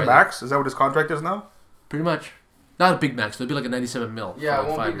Does he after get the this year, max? Is that what his contract is now? Pretty much. Not a big max. It'll be like a 97 mil. yeah, for it like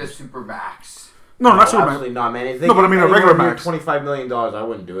won't 5 be the years. super max. No, not super max. Absolutely not, man. If they No, but I gave mean a anywhere regular near max. $25 million, I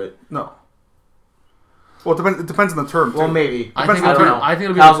wouldn't do it. No. Well, it depends on the term. Well, too. maybe. I Depends think on it'll the be. term. I think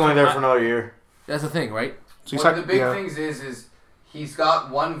it'll be. Kyle's only there for another year. That's the thing, right? So One of you the big yeah. things is he's got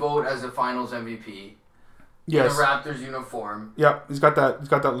one vote as a Finals MVP. Yes. In a Raptors uniform. Yeah, he's got that. He's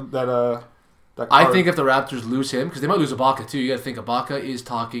got that. I card. think if the Raptors lose him, because they might lose Ibaka too. You got to think Ibaka is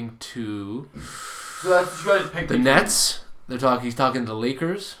talking to So that's what you guys pick. the Nets. He's talking to the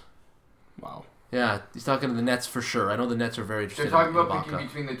Lakers. Wow. Yeah, he's talking to the Nets for sure. I know the Nets are very They're interested talking in about picking Ibaka.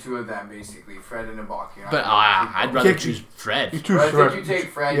 between the two of them, basically, Fred and Ibaka. But I'd rather You choose You Fred. choose But I Fred. think you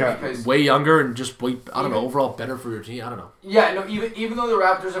take Fred Yeah. because Way younger and just way, I don't know, Even- overall better for your team. I don't know. yeah, no, even though the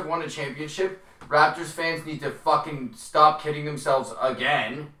Raptors have won a championship, Raptors fans need to fucking stop kidding themselves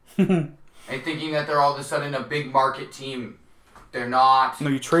again and thinking that they're all of a sudden a big market team. They're not. No,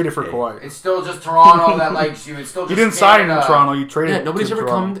 you traded for Kawhi. It's still just Toronto that likes you. It's still just You didn't sign in Canada. Toronto. You traded. Yeah, nobody's to ever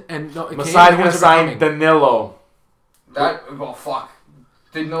Toronto. come and no. Besides Canadians gonna ever sign coming. Danilo. That well, fuck.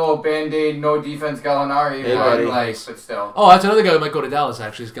 Did no Band-Aid, no defense, Gallinari. Hey, but, buddy. like, but still. Oh, that's another guy who might go to Dallas.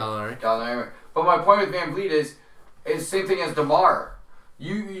 Actually, is Gallinari. Gallinari. But my point with Van Vliet is same thing as DeMar.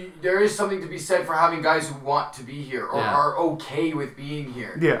 You there is something to be said for having guys who want to be here or Yeah. are okay with being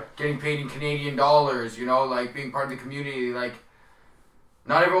here. Yeah. Getting paid in Canadian dollars, you know, like being part of the community. Like,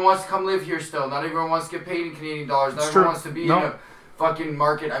 not everyone wants to come live here still. Not everyone wants to get paid in Canadian dollars. Not It's everyone true. wants to be No. in a fucking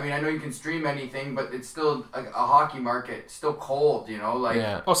market. I mean, I know you can stream anything, but it's still a hockey market. It's still cold, you know. Like,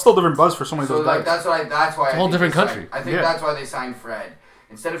 Yeah. Oh, it's still different buzz for so many so of those like guys. that's why a whole I think different they signed- country. I think Yeah. that's why they signed Fred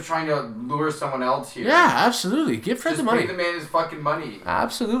instead of trying to lure someone else here. Yeah, absolutely. Give Fred Just the money. pay the man his fucking money.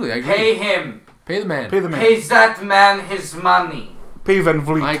 Absolutely, I agree. Pay him. Pay the man. Pay the man. Pay that man his money. Pay Van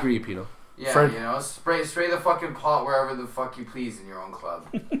Vliet. I agree, Pino. Yeah, Fred. you know, spray the fucking pot wherever the fuck you please in your own club.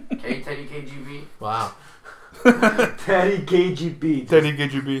 Okay, Teddy KGB? Wow. Teddy KGB. Teddy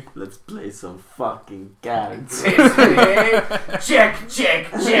KGB. Let's play some fucking cards. check.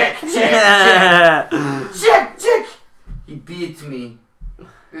 Check. He beat me.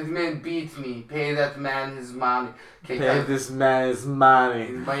 This man beat me. Pay that man his money. Okay, Pay guys. this man his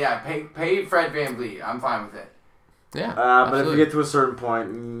money. But yeah, pay Fred Van Vliet. I'm fine with it. Yeah. But if absolutely. you get to a certain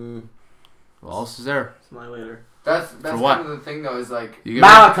point, What else is there? smile later. That's what? kind of the thing though. Is like, You get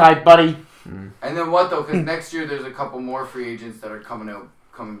Malachi, buddy. and then what though? Because next year there's a couple more free agents that are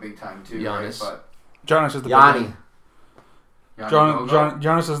coming big time too. Giannis. Right? Giannis is the big Yanni. one. But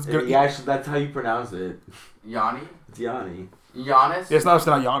Giannis is good. Yeah, actually, that's how you pronounce it. Yanni, It's Yanni. Giannis. Yeah, it's not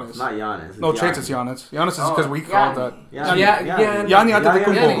Giannis. It's not Giannis. It's No chance it's Giannis. Giannis is Oh, because we call it that. Yanni. Yanni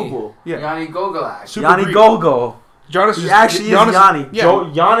Antetokounmpo. Yeah. Yanni Gogolak. Super Yanni Greek. Gogo. Giannis He is actually is Giannis, Yanni. Yeah.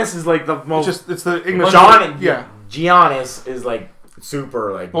 Giannis is like the most. It's the English. Giannis. Yeah. Giannis is like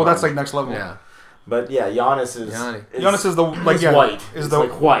super like. Well, that's like next level. Yeah. But yeah, Giannis is. Yanni. Giannis is the like It's yeah, white. Is It's the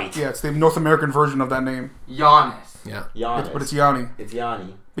like white. Yeah, it's the North American version of that name. Giannis. Yeah. Giannis. But it's Yanni. It's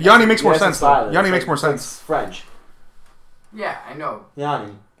Yanni. But Yanni makes more Yes, sense it's though. silent. Yanni It's makes like- more it's sense. French. Yeah, I know.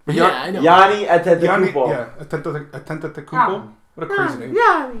 Yanni. But Yeah, I know. Yanni Yanni, Antetokounmpo. yeah, Antetokounmpo. What a crazy name.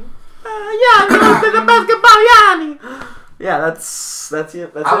 Yanni. Yanni. The basketball Yanni. Yeah, that's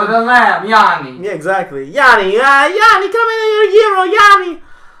it. That's Out of it. the lamb, Yanni. Yeah, exactly. Yanni. Yanni, come in, you're a hero, Yanni.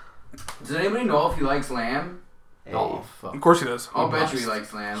 Does anybody know if he likes lamb? Oh, fuck. Of course he does. I'll bet you he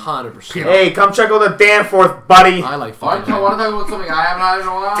likes lamb. 100%. Hey, come check out the Danforth, buddy. I like I want fucking to talk about something I haven't had in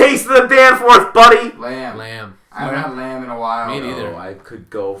a while. Taste of the Danforth, buddy. Lamb. lamb. I haven't had lamb in a while. Me neither. Oh, I could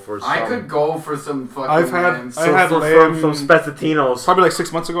go for some. I could go for some fucking I've had- lamb. I had some lamb- Spezzatinos. Probably like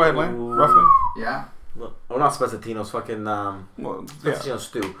 6 months ago I had lamb, Ooh. roughly. Yeah. Oh, not Spezzatinos. Fucking Well, yeah. Spezzatino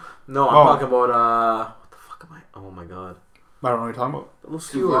stew. No, I'm Oh. talking about what the fuck am I? Oh my god. I don't know what you're talking about. Little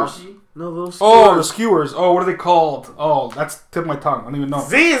skewers. Souvlaki? No, little skewers. Oh, the skewers. Oh, what are they called? Oh, that's tip of my tongue. I don't even know.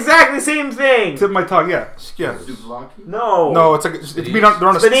 See, exactly same thing. Tip of my tongue. Yeah. Yeah. Souvlaki? No. No, it's like it's meat on. They're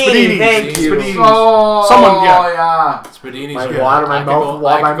on a Spadini, thank you. Spadini. Oh, Someone, yeah. yeah. Spadini's My right. water, I my could mouth, go- my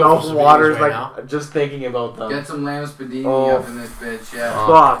I could go mouth for waters Spadini's like right now. just thinking about them. Get some lamb spadini Oh. up in this bitch, yeah.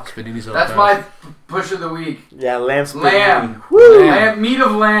 Fuck. Spadini's on That's the my push of the week. Yeah, lamb Spadini. Lamb. Woo. Lamb, meat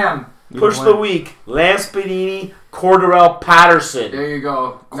of lamb. Push the week. Lamb Spadini, Cordarrelle Patterson. There you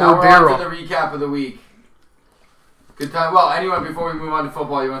go. Now we're Cordero. on to the recap of the week. Good time. Well, anyway, before we move on to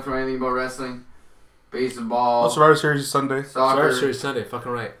football, you want to throw anything about wrestling? Baseball, Survivor Series is Sunday. soccer. Survivor Series Sunday. Fucking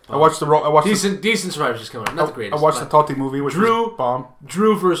right. I watched the. I watched. Decent Survivor Series coming out. Not the I greatest. watched the but Totti movie, which Drew- was bomb.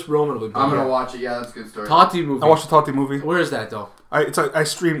 Drew versus Roman will be I'm good. going to watch it. Yeah, that's a good story. Totti movie. I watched the Totti movie. Where is that though? I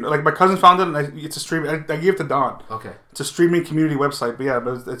streamed. Like my cousin found it, and it's a stream. I gave it to Don. Okay. It's a streaming community website, but yeah,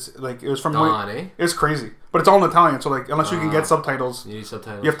 but it's like it was from. Don, eh? It's crazy, but it's all in Italian. So like, unless you can get subtitles, You need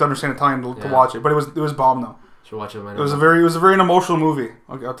subtitles. you have to understand Italian to Yeah. watch it. But it was bomb though. Should watch it. It was a very emotional movie.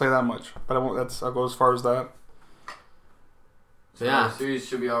 Okay, I'll tell you that much. But I won't. I'll go as far as that. Yeah. The series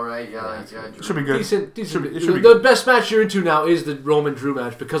should be alright. Yeah, It should be good. Decent. Should be- it should be The good. best match you're into now is the Roman Drew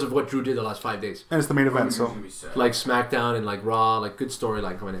match because of what Drew did the last 5 days. And it's the main event, so Like SmackDown and like Raw, like good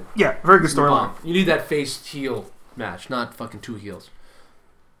storyline coming in. yeah, very good storyline. Bomb. You need that face heel match, not fucking two heels.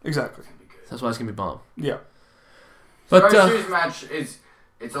 Exactly. That's why it's gonna be bomb. Yeah. But Survivor Series match is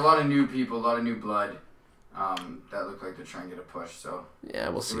it's a lot of new people, a lot of new blood. That look like they're trying to get a push. So yeah,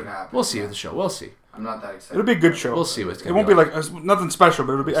 we'll see. what happens, We'll see yeah. with the show. We'll see. I'm not that excited. It'll be a good show. We'll see what's It gonna won't be be like nothing special,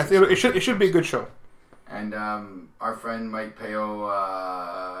 but it'll be. I think it should be a good show. And our friend Mike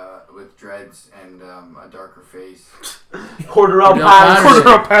Peo with dreads and a darker face. Cordarrelle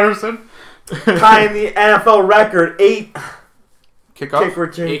Cordarrelle Patterson. Cordero Patterson. Tying the NFL record 8 Kickoff. kick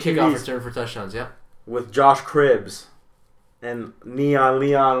return 8 kickoff TDs return for touchdowns. Yeah. with Josh Cribbs and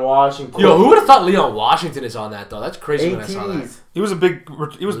Leon Washington. Yo, who would have thought Leon Washington is on that though? That's crazy 8 when I saw that. TDs. He was a big.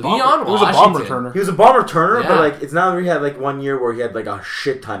 He was Leon bomb, he was a bomb Washington. returner. He was a bomb returner, Yeah. but like it's not that he had like 1 year where he had like a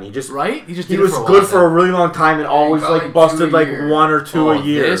shit ton. He just Right? He just he did it was for a good while for a then. really long time and always got, like like, busted 2 a like year. 1 or 2 a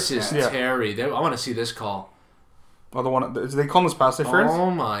year. This is Yeah. Terry. I want to see this call. Oh, the one. They call him this pass interference. Oh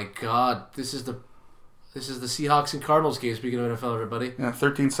my God! This is the Seahawks and Cardinals game. Speaking of NFL, everybody. Yeah,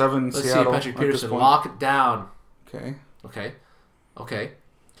 13-7 Let's Seattle. see Patrick at this Peterson point. lock it down. Okay. Okay.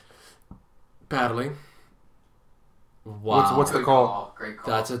 Battling. Wow. What's the Good call? Great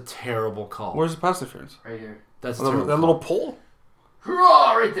call. That's a terrible call. Where's the pass interference? right here. That's a That terrible little call. pole.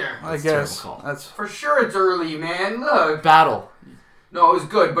 Hurrah! Right there. I That's a guess terrible call. that's. For sure, it's early, man. Look. Battle. No, it was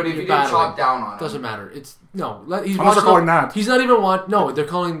good, but if you You're didn't battling. chop down on it, Doesn't matter. It's no. He's Unless they're calling that. He's not even one. No, they're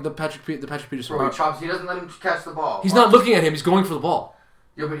calling the Patrick Peterson. Bro, he chops. He doesn't let him catch the ball. He's Watch. not looking at him. He's going for the ball.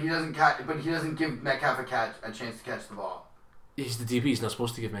 Yeah, but he doesn't catch. But he doesn't give Metcalf a chance to catch the ball. He's the DB. He's not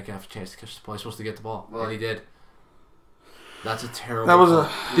supposed to give Metcalf a chance to catch the ball. He's supposed to get the ball, Well, and he did. That's a terrible. That was call.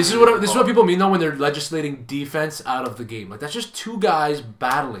 a- This is what people mean though when they're legislating defense out of the game. Like that's just two guys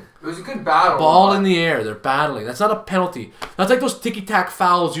battling. It was a good battle. Ball but- in the air. They're battling. That's not a penalty. That's like those ticky-tack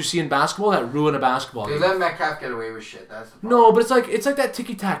fouls you see in basketball that ruin a basketball They game. let Metcalf get away with shit. That's the problem. No, but it's like that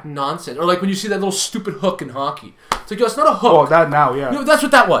ticky-tack nonsense. Or like when you see that little stupid hook in hockey. It's like, yo, it's not a hook. Oh, that now, yeah. You know, that's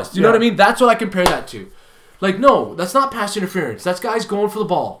what that was. Do you know Yeah. what I mean? That's what I compare that to. Like, no, that's not pass interference. That's guys going for the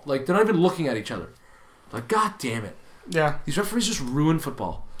ball. Like, they're not even looking at each other. Like, god damn it. Yeah. These referees just ruin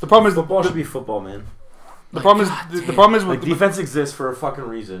football. The problem is Football should be football, man. the problem is Like with defense exists for a fucking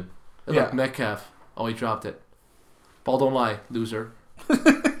reason. And Yeah. look, Metcalf. Oh, he dropped it. Ball don't lie, loser.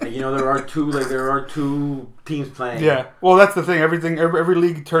 Like, there are two teams playing. Yeah. Well, that's the thing. Every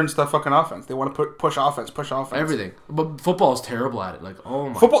league turns to fucking offense. They want to push offense. Everything. But football is terrible at it. Like, oh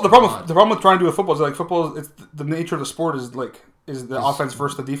my Football. The God. problem with trying to do with football is like football. It's the nature of the sport is the offense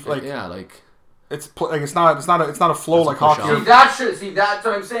versus the defense. Like yeah, like it's not a flow like a push hockey. off. That's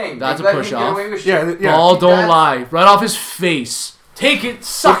what I'm saying. That's They a let push him get off. away with Yeah, shit. yeah. ball don't That's- lie. Right off his face. Take it,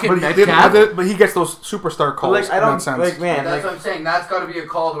 suck it, Metcalf. But he gets those superstar calls. Like I in don't that sense. like, man. That's Like, what I'm saying. That's got to be a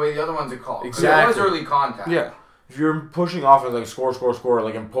call the way the other ones are called. 'Cause Exactly. It was early contact. Yeah. if you're pushing offense, like score,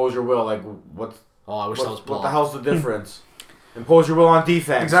 like impose your will, like what's Oh, I wish that was what ball. the hell's the difference? Impose your will on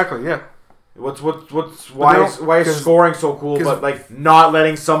defense. Exactly. Yeah. Why they is don't- scoring so cool, 'cause- but like not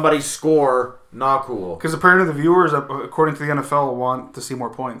letting somebody score not cool? Because apparently the viewers, according to the NFL, want to see more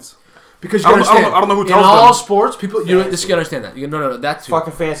points. Because I you don't understand. know who in tells all them. sports, people, this you gotta understand that. No, that's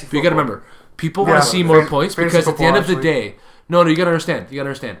Fucking fancy. But you gotta remember, people want Yeah, to see more fan- points fantasy because at the end of the football, day, no, you gotta understand.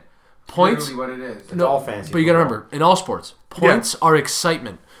 Points. Literally what it is. No, all fancy but you gotta football. remember, in all sports, points are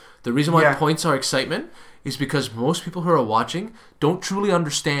excitement. The reason why Yeah. points are excitement is because most people who are watching don't truly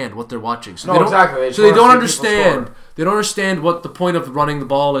understand what they're watching. So No, they don't, exactly. They just so they wanna don't see understand. people score. They don't understand what the point of running the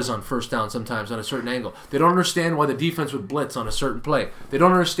ball is on first down. Sometimes on a certain angle, they don't understand why the defense would blitz on a certain play. They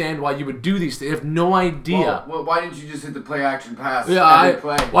don't understand why you would do these. They have no idea. Well, why didn't you just hit the play action pass? Yeah, every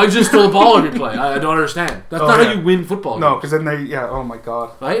play? why you just throw the ball every play? I don't understand. That's Oh, not yeah. how you win football. No, games, because then oh my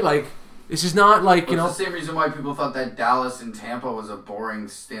god. right? Like this is not like Well, it's the same reason why people thought that Dallas and Tampa was a boring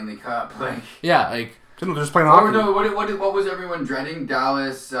Stanley Cup. Like, yeah, like. They're just playing or hockey. no, what was everyone dreading?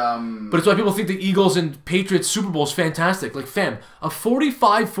 Dallas. But it's why people think the Eagles and Patriots Super Bowl is fantastic. Like, fam, a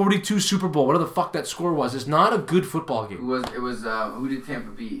 45-42 Super Bowl, whatever the fuck that score was, is not a good football game. Who did Tampa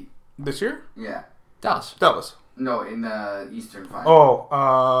beat? This year? Yeah. Dallas. Dallas. No, in the Eastern Final.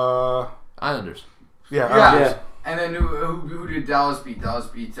 Islanders. Yeah. Yeah. And then who did Dallas beat? Dallas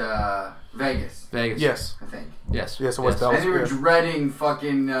beat Vegas, Vegas. Yes. I think. Yes. Yes, it was Dallas. And they were Yeah. dreading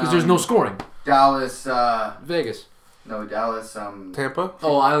fucking. Because there's no scoring. Dallas. Vegas. No, Dallas. Tampa?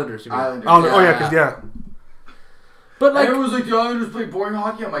 Oh, Islanders. You mean. Islanders. Oh yeah, because yeah. But, like, And it was like the Islanders play boring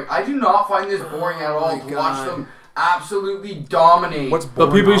hockey. I'm like, I do not find this boring at all my to watch God. them absolutely dominate. What's but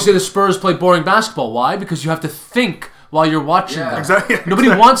boring people used to say hockey? the Spurs play boring basketball. Why? Because you have to think while you're watching Yeah. them. Exactly. Nobody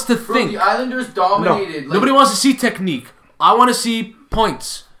wants to Bro, think. the Islanders dominated. Like, Nobody wants to see technique. I want to see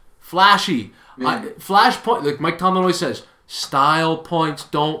points. Flashy. Man. Flash point. Like Mike Tomlin always says, style points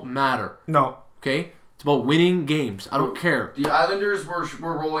don't matter. No. Okay? It's about winning games. I don't care. The Islanders were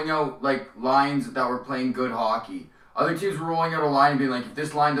rolling out like lines that were playing good hockey. Other teams were rolling out a line and being like, if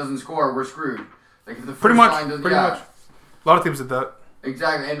this line doesn't score, we're screwed. Like if the first Pretty much. line doesn't, Pretty yeah, much. A lot of teams did that.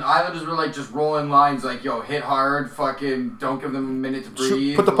 exactly. And Islanders were like just rolling lines like, yo, hit hard, fucking don't give them a minute to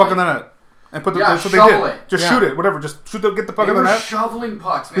breathe. Put the puck like, in the net. And put the, Yeah, that's what they shovel did. it. Just Yeah. shoot it, whatever. Just get the puck They in the were net. shoveling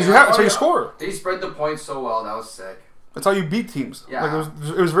pucks, man. Because you have it, so Oh, you yeah. score. They spread the points so well. That was sick. That's how you beat teams. Yeah. Like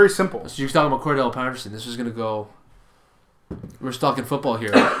it was very simple. So you're talking about Cordell Patterson. This is going to go... We're talking football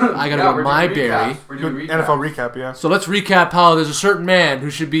here. I got to go we're my doing berry. recaps. We're Good doing recaps. NFL recap, yeah. So let's recap how there's a certain man who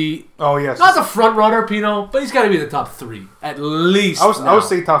should be... Oh yes. Not the front runner, Pino, but he's got to be in the top 3. At least. I now. would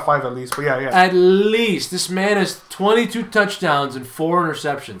say top 5 at least, but yeah. At least. This man has 22 touchdowns and 4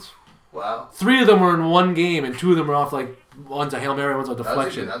 interceptions. Wow. 3 of them were in one game, and 2 of them were off like... One's a Hail Mary, one's a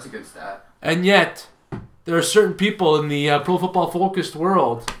deflection. That's a good stat. And yet, there are certain people in the Pro Football Focused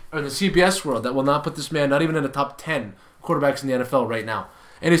world, or in the CBS world, that will not put this man not even in the top 10 quarterbacks in the NFL right now.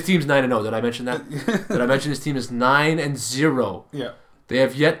 And his team's 9-0. Did I mention that? Did I mention his team is 9-0? Yeah. They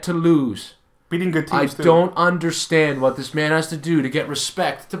have yet to lose. Beating good I teams too. don't understand what this man has to do to get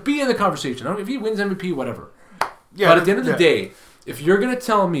respect, to be in the conversation. I don't, if he wins MVP, whatever. Yeah, But at the end of the yeah. day, if you're going to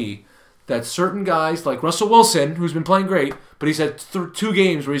tell me that certain guys like Russell Wilson, who's been playing great, but he's had 2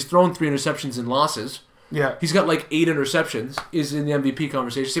 games where he's thrown 3 interceptions in losses, Yeah. he's got like 8 interceptions, is in the MVP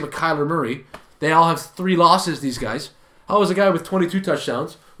conversation. Same with Kyler Murray. They all have 3 losses, these guys. How is a guy with 22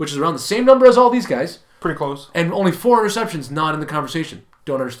 touchdowns, which is around the same number as all these guys, Pretty close. and only 4 interceptions not in the conversation?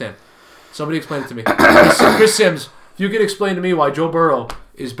 Don't understand. Somebody explain it to me. Chris Sims, if you could explain to me why Joe Burrow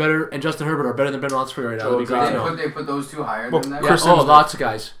is better and Justin Herbert are better than Ben Roethlisberger right now, that'd be great to know. They put those two higher Well, than that. Yeah, Chris oh, Sims, lots of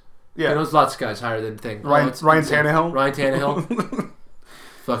guys. Yeah. You know, there's lots of guys higher than thing. Ryan it's Ryan insane. Tannehill. Ryan Tannehill.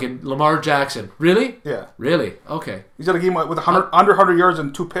 Fucking Lamar Jackson. Really? Yeah. Really? Okay. He's got a game with 100 under 100 yards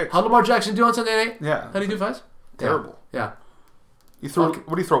and 2 picks. How'd Lamar Jackson do on Sunday night? Yeah. How'd he do, Faz? Terrible. Yeah. You threw Fuck.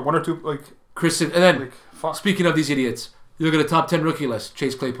 what do you throw? 1 or 2 like And then, Like, fuck. speaking of these idiots, you look at the top 10 rookie list.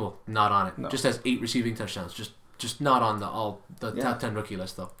 Chase Claypool, not on it. Just has 8 receiving touchdowns. Just not on the top 10 rookie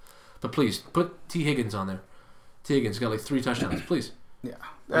list, though. But please, put T. Higgins on there. T. Higgins got like 3 touchdowns. Please. Yeah.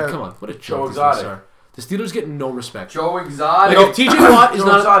 Like, come on. What a Joe joke these Exotic. lists are. The Steelers get no respect. Joe Exotic. Like, if TJ Watt is Joe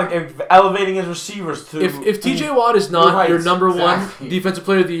not... Exotic, elevating his receivers to. If TJ Watt is not heights. your number one Exactly. defensive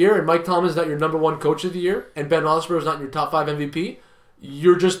player of the year, and Mike Tomlin is not your number one coach of the year, and Ben Roethlisberger is not your top 5 MVP,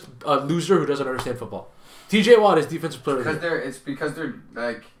 you're just a loser who doesn't understand football. TJ Watt is defensive player of the year. It's because they're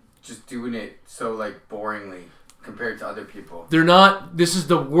like just doing it so like boringly compared to other people. They're not. This is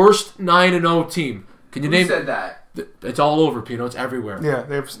the worst 9-0 team. Can you Who name? said that? It's all over, Pino. It's everywhere. Yeah,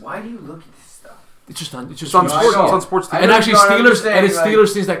 they have. Why do you look at this stuff? It's just on. It's just It's on on sports. know. It's on sports. I TV. And know actually, you don't Steelers understand, and it's like-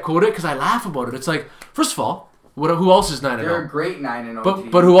 Steelers things that quote it because I laugh about it. It's like, first of all, who else is 9-0? They're a great 9-0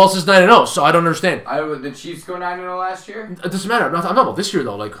 team. But who else is 9-0? So I don't understand. The Chiefs go 9-0 last year? It doesn't matter. I'm not about this year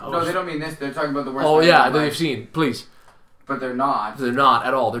though. Like, No, they don't mean this. They're talking about the worst. oh yeah, 9-0 that they've last- seen. Please, But they're not. they're not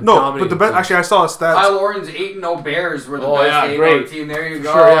at all. They're No, but dominating the best. teams. Actually, I saw a stat. Kyle Oren's 8-0 Bears were the Oh, best yeah, 8-0 great. team. There you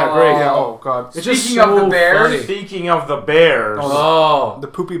go. Sure, yeah, great. Yeah. Oh God. It's just Speaking of so the Bears, funny. Speaking of the Bears, Oh, The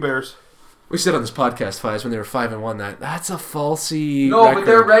poopy bears. we said on this podcast, Fives, when they were 5-1, that's a falsy. No, record. but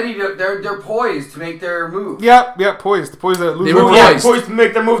they're ready to. They're poised to make their move. Yeah, poised. Poised that lose. They were over- yeah, poised. poised to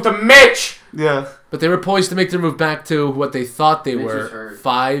make the move to Mitch. Yeah, But they were poised to make their move back to what they thought they Mitch were, is hurt.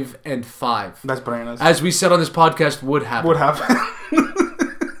 5-5. that's bananas. As we said on this podcast, would happen. Would happen.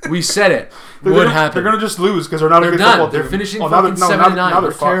 We said it. They're would gonna, happen. They're gonna just lose because they're not They're a good done. football They're team. finishing now fucking they're- 7-9. Now they're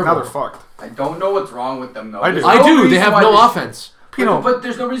They're fucked. Now terrible. they're fucked. I don't know what's wrong with them though. I do. There's I no do. They reason have why no this- offense. Pino, But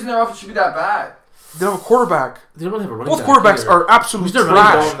there's no reason their offense should be that bad. they don't have a quarterback. They don't have a running Both back quarterbacks either. are absolute Who's their running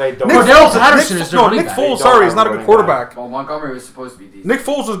trash. back? They don't. Nick Cordell Foles- Patterson Nick- is their running Nick back. Foles, They sorry, don't he's not a have good a running quarterback. Well, Montgomery was supposed to be decent. Nick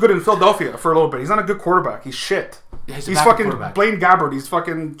Foles was good in Philadelphia for a little bit. He's not a good quarterback. He's shit. Yeah, he's a He's backup fucking quarterback. Blaine Gabbert. He's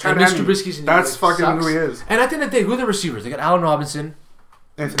fucking Chad And Mr. Henne. Trubisky's in That's like, fucking sucks. who he is. And at the end of the day, who are the receivers? They got Allen Robinson,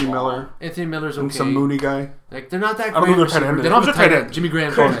 Anthony Miller. Anthony Miller's okay. And some Mooney guy. Like they're not that I don't great know who their tight receivers. end They is. don't have a Who's their tight tight end. end? Jimmy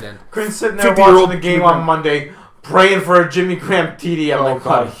Graham's Chris- tight end. Chris sitting there 50-year-old watching the game Jimmy on Graham. Monday, praying for a Jimmy Graham TD. I'm Oh, like,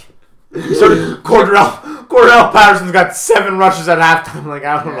 God. buddy. So Cordell Patterson's got 7 rushes at halftime. Like,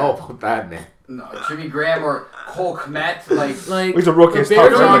 I don't know about that, man. No, Jimmy Graham or Cole Kmet, like He's a rookie. the It's Bears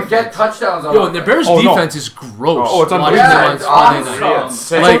tough. they Right? don't even get touchdowns on Yo, and the Bears' Oh, no. defense is gross. Oh, it's Watching unbelievable. them Yeah, on it's Sunday awesome. night.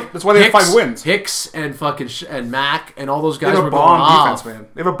 Sick. Like, That's why they have 5 wins. Hicks and fucking and Mack and all those They guys have were a going bomb off. defense, man.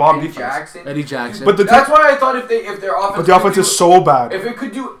 They have a bomb Eddie defense. Jackson. Eddie Jackson. But That's why I thought if their offense, But the offense could is do- so bad. if it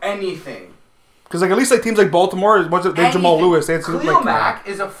could do anything. Because like at least like teams like Baltimore, they have Jamal anything. Lewis. They had Khalil like, Mack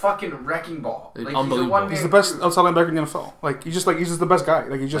is a fucking wrecking ball. Like, Unbelievable. he's the best outside linebacker in the NFL. Like he's just the best guy.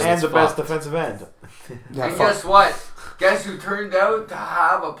 Like he's just And the best fucked. defensive end. yeah, And fuck. guess what? Guess who turned out to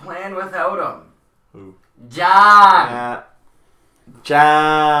have a plan without him? Who? John. A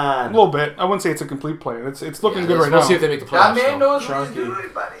John. little bit. I wouldn't say it's a complete plan. It's looking good right We'll now. see if they make the playoffs. That man though. knows what he's Chunky. doing,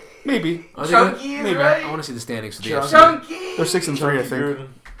 buddy. Maybe Are they gonna- Chunky is maybe. right. I want to see the standings for the Chunky. AFC. Chunky. they're 6-3, I think.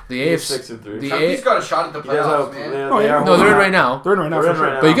 The He's AFC. 6-3. The Chunky's got a shot at the He does playoffs, have- man. Oh, yeah. No, they're in right now. They're in right now They're for in right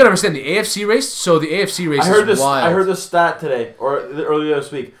sure. now. But you gotta understand the AFC race. So the AFC race I heard is this. wild. I heard this stat today, or earlier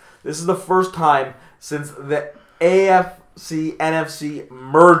this week. This is the first time since the AFC NFC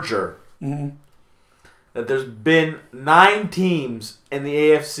merger that there's been 9 teams in the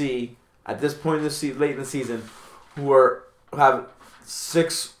AFC at this point in the late in the season who have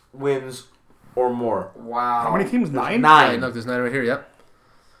 6 wins or more. Wow. How many teams? 9? Yeah, 9. look, there's 9 right here. Yep.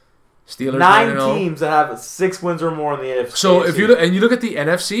 Steelers 9 9-0. teams that have 6 wins or more in the AFC. So if you look at the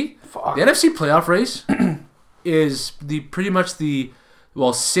NFC, Fuck. the NFC playoff race is pretty much the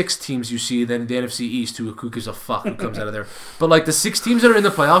 6 teams you see. Then the NFC East, who gives a fuck who comes out of there. But like the 6 teams that are in the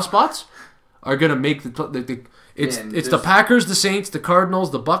playoff spots are gonna make it's Man, the there's- Packers, the Saints, the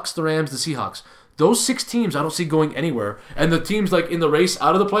Cardinals, the Bucks, the Rams, the Seahawks. Those 6 teams I don't see going anywhere. And the teams like in the race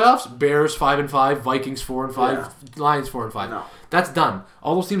out of the playoffs: Bears 5-5, Vikings 4-5, Lions 4-5. No. That's done.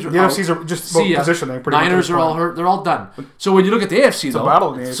 All those teams are The out. NFCs are just See ya. positioning. Pretty Niners much are all hurt. They're all done. So when you look at the AFC, though,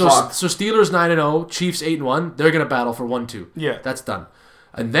 battle in the so AFC. Steelers 9-0, Chiefs 8-1. They're gonna battle for 1-2. Yeah. That's done.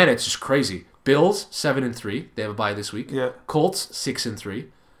 And then it's just crazy. Bills 7-3. They have a bye this week. Yeah. Colts 6-3.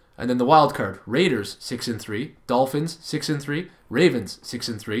 And then the wild card: Raiders 6-3, Dolphins 6-3, Ravens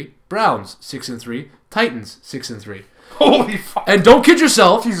 6-3, Browns 6-3, Titans 6-3. Holy fuck. And don't kid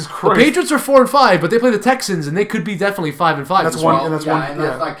yourself. Jesus The Christ. Patriots are 4-5, but they play the Texans, and they could be definitely 5-5. That's this one- week. and that's yeah, one- and yeah.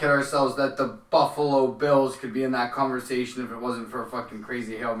 let's not kid ourselves that the Buffalo Bills could be in that conversation if it wasn't for a fucking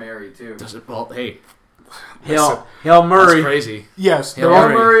crazy Hail Mary, too. Does it? Well, hey, Hail that's Murray. crazy. Yes, Hail they're,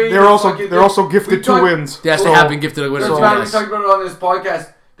 Murray. they're also gifted we 2 talked- wins. Yes, So- they have been gifted a winner. That's So- why we Yes. talked about it on this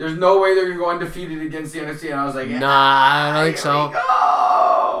podcast. There's no way they're going to go undefeated against the NFC, and I was like, yeah, Nah, I don't think here so. we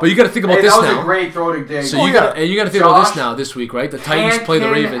go. But you got to think about Hey, this that was now. a great throw to dig. So you got to think about this now. This week, right? The Titans play the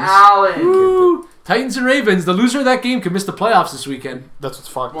Ravens. Allen. Woo! Titans and Ravens. The loser of that game could miss the playoffs this weekend, That's what's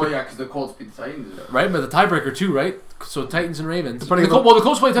fucked. Well, yeah, because the Colts beat the Titans. right? But the tiebreaker too, right? So Titans and Ravens. Depending The on- the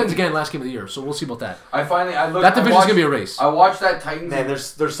Colts play Titans again last game of the year, so we'll see about that. I looked. That division's gonna be a race. I watched that Titans. Man,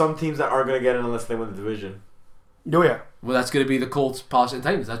 there's some teams that aren't gonna get it unless they win the division. Oh yeah. Well, that's going to be the Colts, and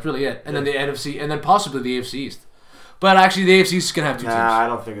Titans. That's really it. And then the NFC, and then possibly the AFC East. But actually, the AFC East is going to have two teams. Nah, I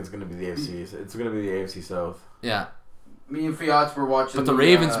don't think it's gonna be the AFC. It's gonna be the AFC South. Yeah. Me and Fiats were watching. But the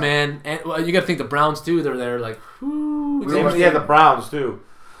Ravens, man, and well, you got to think the Browns too. They're there, like, whoo. Yeah, the Browns too.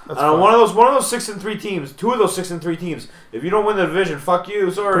 That's One of those 6-3 teams. Two of those 6-3 teams. If you don't win the division, fuck you.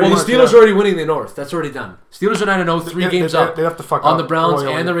 Sorry. Well, the Steelers are already winning the North. That's already done. Steelers are 9-0, 3 games up They have to fuck on up the Browns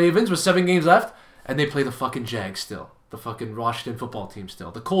royally. and the Ravens with 7 games left, and they play the fucking Jags still. The fucking Washington football team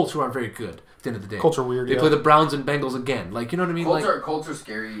still. The Colts, who aren't very good at the end of the day. Colts are weird. They yeah. play the Browns and Bengals again. Like, you know what I mean? Colts are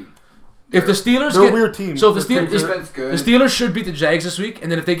scary. If the Steelers They're a get, weird team. So if the Their Steelers, defense good. the Steelers should beat the Jags this week,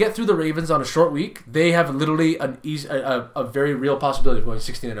 and then if they get through the Ravens on a short week, they have literally a very real possibility of going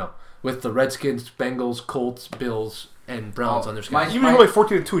 16-0 with the Redskins, Bengals, Colts, Bills, and Browns on their schedule. Even if you go like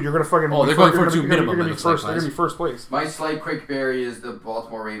 14-2, you're gonna fucking. Oh, they're going 14-2 minimum, You're it gonna be looks like, first. They're gonna be first place. My slight quick berry is the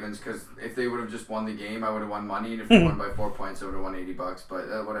Baltimore Ravens because if they would have just won the game, I would have won money, and if they won by 4 points, I would have won $80.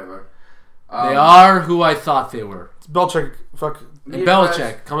 But whatever. They are who I thought they were. It's Belichick. Fuck. And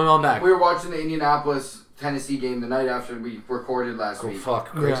Belichick coming on back. We were watching the Indianapolis Tennessee game the night after we recorded last week. Fuck,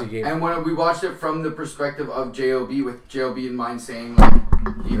 crazy game. And when we watched it from the perspective of J.O.B. with J.O.B. in mind saying like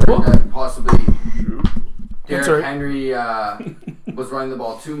he heard that possibly That's Derrick right. Henry was running the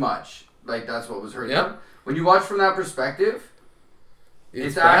ball too much. Like that's what was hurting Yep. him. When you watch from that perspective,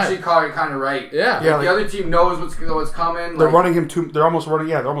 it's bad. actually kind of right. Yeah. Yeah, the other team knows what's coming. They're like, running him too. They're almost running.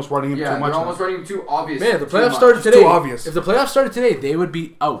 Yeah, they're almost running him Yeah, too much. they're almost running him too obvious. Man, the too playoffs much. started today. too obvious. If the playoffs started today, they would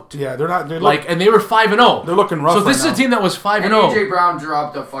be out. Yeah, they're not. They're Like, and they were 5-0. They're looking rough So if this right is a now. team that was 5-0. And AJ Brown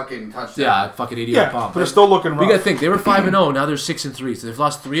dropped a fucking touchdown. Yeah, fucking 80 yeah, pump. but they're still looking rough. We got to think they were 5-0. Now they're 6-3. So they've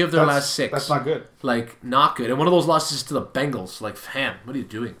lost 3 of their last 6. That's not good. Like, not good. And one of those losses is to the Bengals. Like, fam, what are you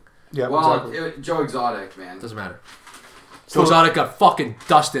doing? Yeah, Well, exactly. Joe Exotic, man. Doesn't matter. So- So Exotic got fucking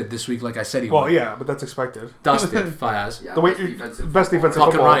dusted this week, like I said he Well, would. yeah, but that's expected. Dusted, Fiaz. Yeah, The way best defensive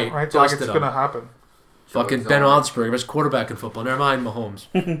Fucking football, right. right? So like, Dusted it's him. gonna happen. Fucking Ben Roethlisberger, best quarterback in football. Never mind Mahomes.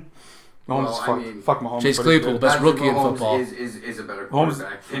 Mahomes Well, is I fuck. mean, Fuck Mahomes. Chase but he's Claypool, good. best Patrick rookie in Mahomes football. Is a better Mahomes-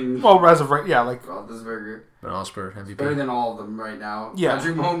 quarterback than Well, as of right, yeah, like Roethlisberger. Ben Roethlisberger, MVP. Better than all of them right now. Yeah.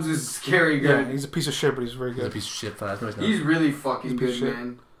 Patrick Mahomes is scary yeah, good. he's a piece of shit, but he's very He's a good. piece of shit, Fiaz. No, he's not. He's really fucking He's a piece good, of shit.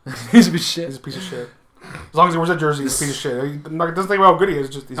 man. He's a piece of shit. He's a piece of shit. As long as he wears that jersey, he's a piece of shit. It doesn't think about how good he is.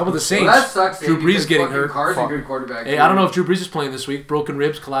 Just he's How about the a piece of Saints? Well, that sucks. Drew eh, Brees because getting fucking hurt. Carr's Fuck. a good quarterback. Hey, I don't know if Drew Brees is playing this week. Broken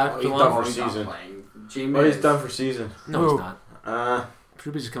ribs, collapsed. he's lung. done for he's not season. playing. Well, he's Jameis. done for season. No, he's Who? not.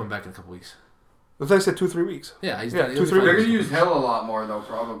 Drew Brees is coming back in a couple weeks. shit. They said 2-3 weeks. Yeah, he's Yeah, done. 2-3 They're weeks. gonna use Hill a lot more though,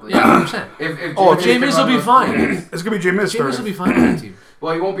 probably. Yeah, 100%. If Oh, Jameis will be fine. It's gonna be Jameis Jameis will starting. be fine on that team.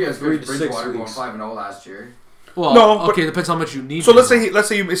 Well, he won't be as good 3 as to 6 Bridgewater going weeks. 5-0 last year. Well, No, but- okay, depends how much you need. So him. let's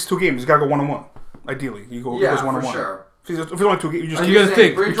say you miss 2 games. You gotta go 1-1. Ideally, you go. Yeah, it goes for 1-1. sure. If it's only 2 games, you just And can't. you gotta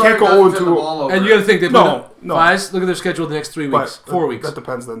think, Bridgewater you can't go doesn't 0-2. turn the ball over. And you got to think they No, no. Guys, look at their schedule the next 3 weeks, But 4 weeks. That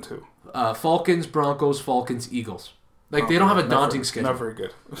depends then too. Falcons, Broncos, Falcons, Eagles. Like they don't have a daunting schedule, Not very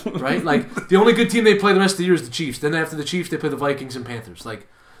good. right? Like the only good team they play the rest of the year is the Chiefs. Then after the Chiefs, they play the Vikings and Panthers. Like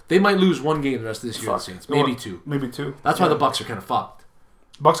they might lose 1 game the rest of this year. The Fuck. Saints, You know maybe what? 2. Maybe 2. That's why Yeah. the Bucks are kind of fucked.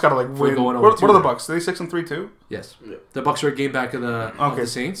 Bucks gotta like We're win. going What 0-2 are the there. Bucks? Are they 6-3 too? Yes, Yeah. the Bucks are a game back of of Okay. the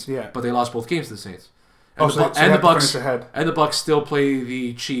Saints. Yeah. but they lost both games to the Saints. Oh, And so the, they and the have to Bucks finish ahead. and the Bucks still play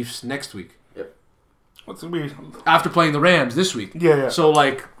the Chiefs next week What's gonna be? after playing the Rams this week. Yeah, yeah. So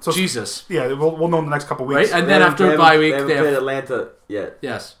like So- Jesus, Yeah, we'll know in the next couple right? weeks. And then after bye week, they haven't they played have Atlanta yet.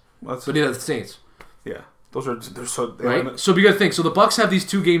 yes, That's, but neither the Saints. yeah, those are they're so they Right? haven't- So we got to think. So the Bucks have these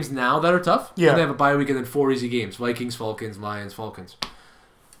 2 games now that are tough. Yeah. And they have a bye week and then 4 easy games: Vikings, Falcons, Lions, Falcons.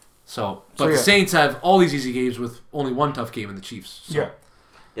 So, but So, the yeah. Saints have all these easy games with only 1 tough game in the Chiefs. So Yeah,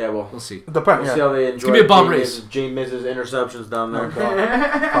 Yeah, well, we'll see. it depends. we'll see Yeah. how they enjoy. gonna be a bum race. Jameis's interceptions down there. Fuck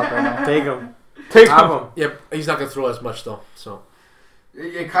right now. Take them. Take Have them. them. Yep, he's not gonna throw as much though. So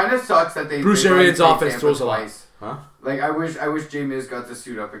It kind of sucks that they. Bruce they Arians' play offense Tampa throws a lot. twice. Huh? Like I wish Jameis got to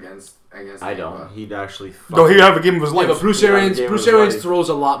suit up against. I Tampa. don't. He'd actually. No, he have a game of his yeah, life. but Bruce Yeah, Arians, game Bruce was Arians right. throws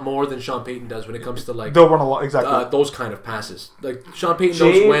a lot more than Sean Payton does when it comes to like They'll run a lot. Exactly. those kind of passes. Like Sean Payton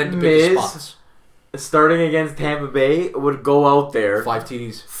knows when to pick his Jameis- spots. Starting against Tampa Bay would go out there, 5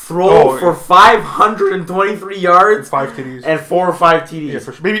 TDs. throw Oh, for 523 yards 5 TDs. and 4 or 5 TDs. Yeah,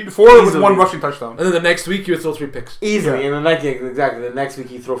 for sure. Maybe 4 with Easily. 1 rushing touchdown. And then the next week you would throw 3 picks. Easily, Yeah. and the next exactly the next week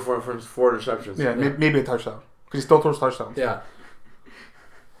he throw 4 interceptions. Yeah, maybe a touchdown because he still throws touchdowns. Yeah.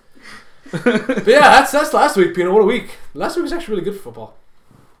 But yeah, that's last week, Pino. What a week. Last week was actually really good for football.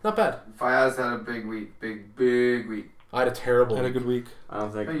 Not bad. Fayaz had a big week. Big week. I had a terrible Had a week. good week. I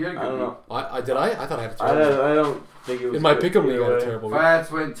don't think. Oh, you had a I good don't know. I thought I had a terrible week. I don't think it was. In my good pick'em league, I either had a way. terrible week.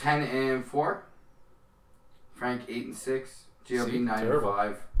 Fayaz went 10-4. Frank 8-6. GLB See,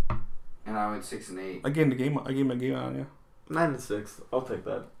 9-5. And I went 6-8. I gained a game. I gained my game on you. 9-6. I'll take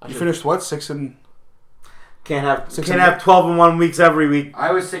that. You finished what? 6 and Can't have Six can't and have 12-1 weeks every week.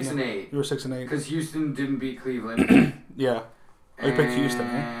 I was 6-8. you were 6 and 8. Because Houston didn't beat Cleveland. Yeah. Oh, you picked Houston,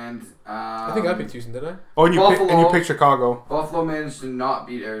 eh? And I think I picked Houston, did I? Oh, and you Buffalo. picked Chicago. Buffalo managed to not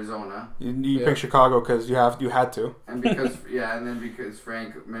beat Arizona. You Yeah. picked Chicago because you had to. And because because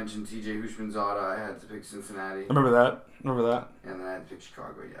Frank mentioned TJ Hushmanzada, I had to pick Cincinnati. I remember that. And then I had to pick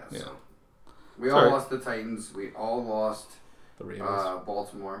Chicago, Yeah. So we Sorry. all lost the Titans. We all lost The Ravens.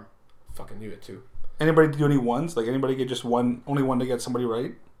 Baltimore. Fucking knew it too. Anybody do any ones? Like anybody get just only one to get somebody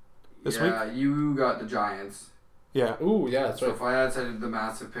right? This week? Yeah, you got the Giants. Yeah. Ooh, yeah, that's So right. if I had the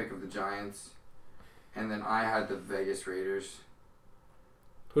massive pick of the Giants, and then I had the Vegas Raiders,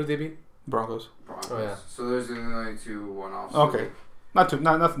 Who did they beat? Broncos. Broncos. Oh, yeah. So those are the only two one-offs. Okay. Nothing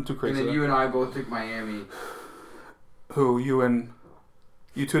too And crazy. then then. you and I both took Miami. Who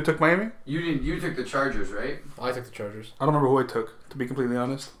you two took Miami? You didn't. You took the Chargers, right? I took the Chargers. I don't remember who I took. To be completely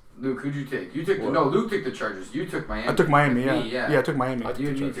honest, Luke, who'd you take? You took What? no. Luke took the Chargers. You took Miami. I took Miami. With Yeah. me, Yeah, I took Miami. I took You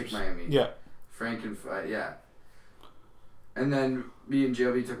and the me took Chargers. Miami. Yeah. Frank and yeah. And then me and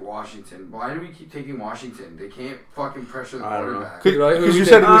JLB took Washington. Why do we keep taking Washington? They can't fucking pressure the I don't know. quarterback. Who did I- who Because we you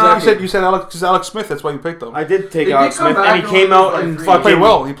take? said Who was that you said Alex Smith. That's why you picked him. I did take They Alex did come Smith, back and he and came only out like and three. He fucking played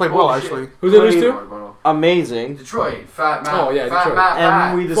well. He played well Bullshit. actually. Who did they lose to? amazing. Detroit. Fat Matt. Oh, yeah, Fat Detroit. Matt.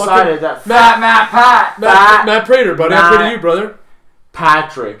 And we Pat. decided that Fat Matt Pat. Matt Prater, buddy. I pray to you, brother.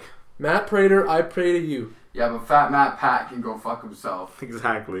 Patrick. Matt Prater, I pray to you. Yeah, but Fat Matt Pat can go fuck himself.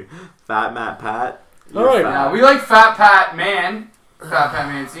 Exactly. Fat Matt Pat. All right. Yeah, we like Fat Pat Man. Fat Pat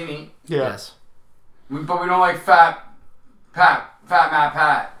Mancini. Yeah. Yes. But we don't like Fat Matt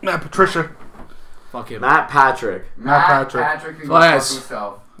Pat. Matt Patricia. Fuck him. Matt Patrick. Matt Patrick. Patrick can go fuck Flies.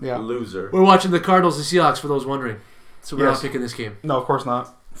 himself. Yeah. Loser. We're watching the Cardinals and Seahawks for those wondering. So we're Yes. not picking this game. No, of course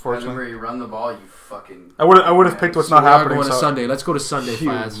not. That's Fortunately, where you run the ball, you fucking. I would have picked what's So not we are happening. going to So Sunday. Let's go to Sunday, You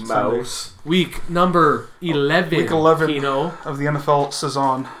Faz. mouse. Week number 11. Week 11. Pino. of the NFL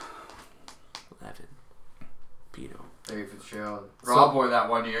season. 11. Pino. Larry Fitzgerald. Rob wore that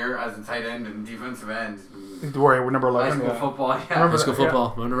 1 year as a tight end and defensive end. Don't worry, we're number High 11. school Yeah. football, yeah. Remember Let's go that, yeah.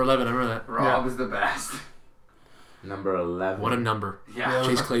 football. Number 11. I remember that. Rob is the best. Number 11. What a number. Yeah.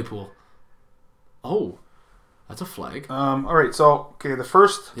 Chase Claypool. Oh, that's a flag. All right. So the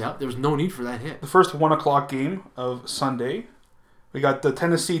first Yeah, there was no need for that hit. 1 o'clock game of Sunday, we got the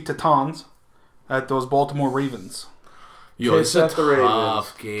Tennessee Titans at those Baltimore Ravens. Yo, it's a Kiss at the Ravens.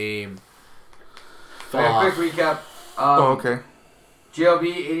 tough game. Okay, Fuck. quick recap. Oh, okay.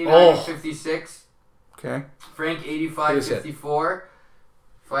 GLB Oh. 89-56. Okay. Frank Who is it? 85-54.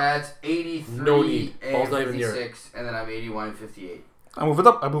 Flads 83 No need. and Ball's not even near it. 56, and then I'm 81-58. I moved it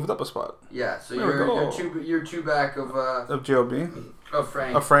up a spot Yeah, so There we go. you're two back of GOB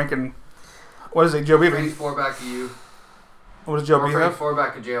Frank. of Frank and what is it? GOB. Frank's 4 back of you. What does Or GOB Frank have? 4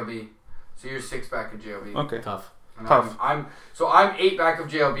 back of JLB. So you're 6 back of JLB. Okay. Tough. And Tough. I'm 8 back of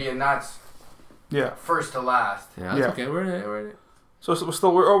JLB, and that's Yeah. first to last. Yeah, that's Yeah. okay. We're in it. We're in it. So we're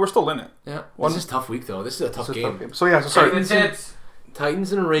still in it. Yeah. One- This is a tough week, though. This is a tough It's a game. tough game. So yeah. So sorry. Taking the tits.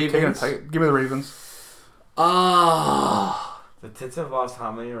 Titans and Taking it Ravens. tight. Give me the Ravens. The Tits have lost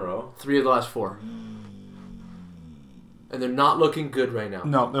how many in a row? 3 of the last 4. And they're not looking good right now.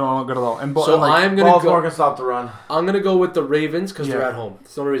 No, they don't look good at all. And So I'm gonna Baltimore go. can stop the run. I'm gonna go with the Ravens because they're Yeah. at home.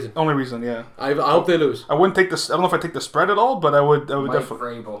 That's the only reason. only reason. Yeah. I hope they lose. I wouldn't take this. I don't know if I take the spread at all, but I would Mike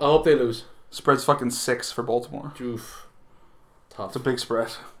definitely. I Vrabel. hope they lose. Spread's fucking 6 for Baltimore. Oof. Tough. It's a big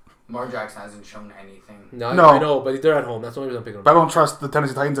spread. Lamar Jackson hasn't shown anything. No, No. I know, but they're at home. That's the only reason I'm picking But them. I don't trust the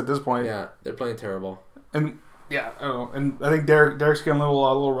Tennessee Titans at this point. Yeah, they're playing terrible. And yeah, I don't know. And I think Derek's getting a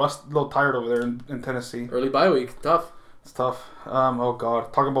little tired over there in Tennessee. Early bye week, tough. It's tough. Oh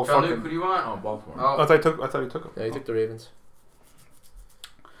god, talking about John Luke, fucking. who do you want? Oh, Baltimore. Oh, I thought he took him. Yeah, you took the Ravens.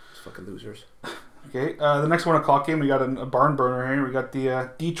 Just fucking losers. Okay, the next 1 o'clock game we got a barn burner here. We got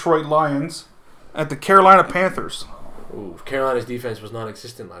the Detroit Lions at the Carolina Panthers. Ooh, Carolina's defense was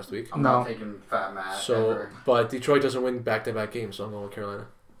non-existent last week. I'm No. not taking Fat Matt. So, ever. but Detroit doesn't win back-to-back games, so I'm going with Carolina.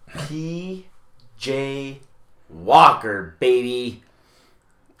 P.J. Walker, baby.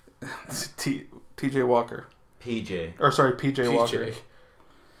 T.J. Walker, P.J. or sorry, P.J. Walker. PJ.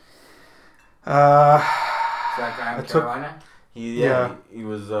 Zach Graham, I took- Carolina. He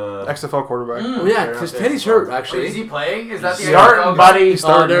was XFL quarterback. Oh yeah, because Teddy's hurt Wait, is actually. he playing? Is that the starting, NFL guy? buddy. He's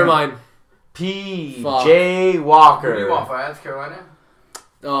starting, Oh, never yeah. mind. P.J. Walker. Who do you want, Fiats? Carolina?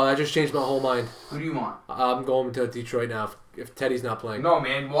 Oh, that just changed my whole mind. Who do you want? I'm going to Detroit now if Teddy's not playing. No,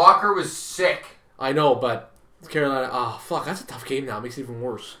 man. Walker was sick. I know, but Carolina. Oh, fuck. That's a tough game now. It makes it even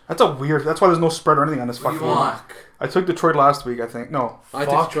worse. That's why there's no spread or anything on this Who do fucking you game. want? I took Detroit last week, I think. No. I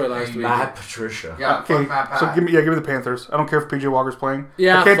took Detroit last week. Matt Patricia. Yeah, Okay, fuck Matt Pat. so give me the Panthers. I don't care if PJ Walker's playing.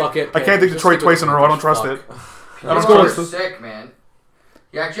 Yeah, I can't, fuck it. I can't take Just Detroit stick with twice in a row. I don't trust Fuck. it. Let's go go with- sick, man.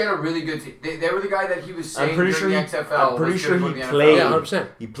 He actually had a really good team. They were the guy that he was saying I'm pretty during sure the XFL. I'm pretty was sure gonna go he to the played. Yeah, NFL. 100%.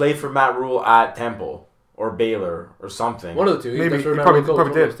 He played for Matt Rule at Temple or Baylor or something. One of the two. Maybe That's he where Matt probably Rule goes, one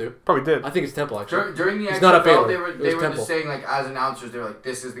of did. those two. Probably did. I think it's Temple, actually. During the He's not at XFL, Baylor. they It were was just Temple. saying, like, as announcers, they were like,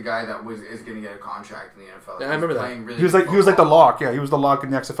 this is the guy that is going to get a contract in the NFL. Yeah, I remember that. Playing really He was like good the football. lock. Yeah, he was the lock in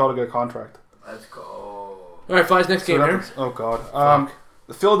the XFL to get a contract. Let's go. All right, Fives, next game So here. that's- oh god.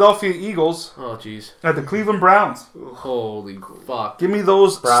 The Philadelphia Eagles Oh, jeez. at the Cleveland Browns. Holy fuck. Give me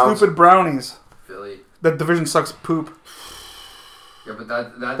those Browns. stupid brownies. Philly. That division sucks poop. Yeah, but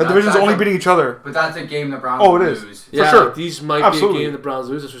that That division's only beating each other. But that's a game the Browns Oh, it is. lose. Yeah, sure. these might Absolutely. be a game the Browns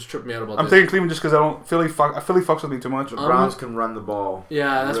lose. That's what's tripping me out about I'm this. taking Cleveland just because I don't Philly fucks with me too much. The Browns can run the ball.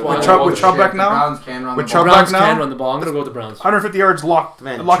 Yeah, that's With why. With I'm Chubb- gonna with go Chubb with back The now? Browns can run With the Chubb ball. the Browns back now? can run the ball. I'm gonna go with the Browns. 150 yards locked.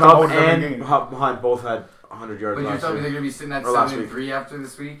 Man, locked Chubb out every and game. Hunt both had 100 yards But you're last telling me year. they're going to be sitting at Or last 7-3 after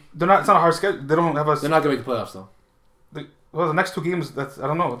this week? They're not. It's not a hard schedule. They don't have a. They're not gonna make the playoffs though. The next two games. That's I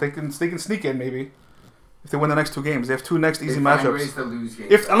don't know. They can sneak in maybe if they win the next two games. They have two next easy They find matchups. ways to lose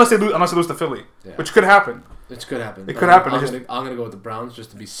games. Unless they lose to Philly, Yeah. which could happen. It could happen. It But could happen. I'm, It's I'm gonna go with the Browns just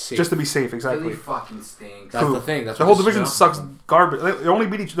to be safe. Just to be safe, exactly. Philly fucking stinks. That's Who? the thing. That's The what whole this division is sucks about. garbage. They only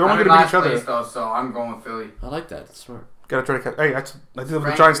beat each. They're I'm only in going to beat last each other. place, though, so I'm going with Philly. I like that. It's smart. Gotta try to catch. Hey, I did it with the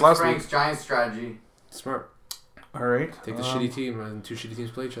Frank- Giants last Frank's week. Giants strategy. Smart. All right. Take the shitty team and two shitty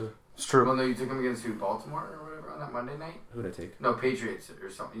teams play each other. It's true. Well, no, you took them against who? Baltimore or whatever on that Monday night? Who did I take? No, Patriots or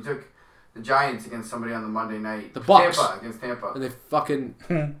something. You took the Giants against somebody on the Monday night. The Bucks. Tampa against Tampa. And they fucking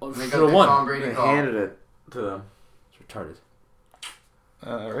And they should got have the won. Tom Brady They call. handed it to them. It's retarded.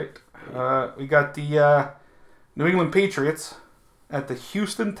 All right. We got the New England Patriots at the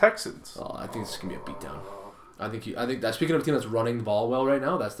Houston Texans. Oh, I think this is gonna be a beatdown. I think that speaking of a team that's running the ball well right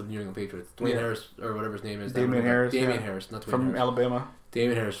now, that's the New England Patriots. Dwayne Yeah. Harris or whatever his name is. Damian Harris, Damian yeah. Harris, not Dwayne From Harris. Alabama.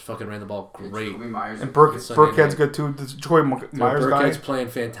 Damian Harris fucking ran the ball great. Jacoby Myers And Sunday Burkhead's night. good too. The Joey Myers guy. Burkhead's playing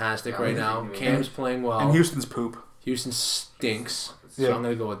fantastic Yeah, right he's now. doing Cam's playing well. And Houston's poop. Houston stinks. So Yeah. I'm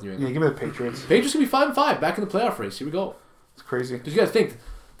gonna go with New Yeah, England. give me the Patriots. Patriots gonna be 5-5, back in the playoff race. Here we go. It's crazy. Because you gotta think,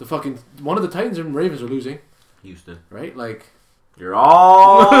 the fucking one of the Titans and Ravens are losing, Houston. right? Like, You're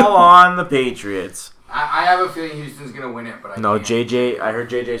all on the Patriots. I have a feeling Houston's going to win it, but I No, can't. JJ. I heard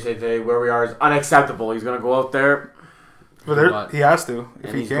JJ say today where we are is unacceptable. He's gonna go out there But there, What? he has to if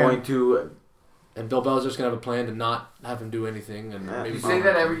and he he's can. going to. and Bill Belichick's gonna have a plan to not have him do anything, and Yeah. maybe. You say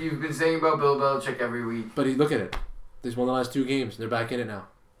that you've been saying about Bill Belichick every week. But look at it. They've won the last 2 games, and they're back in it now.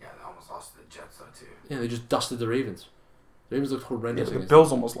 Yeah, they almost lost to the Jets, though, too. Yeah, they just dusted the Ravens. The Ravens looked Yeah, horrendous but the against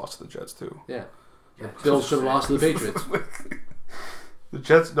Bills almost lost to the Jets too. them. Yeah, Yeah, Bills should have lost to the Patriots. The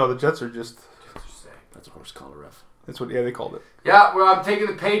Jets are just. Jets are sick. That's a horse collar ref. That's what. Yeah, they called it. Yeah, well, I'm taking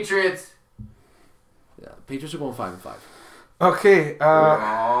the Patriots. Yeah, Patriots are going 5-5. Okay. We're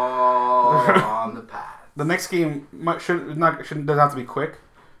all on the path. The next game doesn't have to be quick.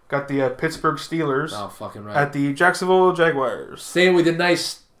 Got the Pittsburgh Steelers Oh, fucking right. at the Jacksonville Jaguars. Say it with a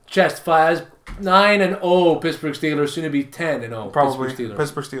nice chest, Fives. 9-0 Pittsburgh Steelers, soon to be 10-0 Probably Pittsburgh Steelers.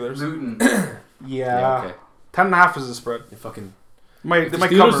 Pittsburgh Steelers. Luton. Yeah. Yeah, okay. 10.5 is the spread. They fucking. They If the might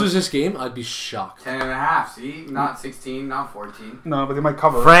Steelers cover. lose this game, I'd be shocked. 10.5, see? Not 16, not 14. No, but they might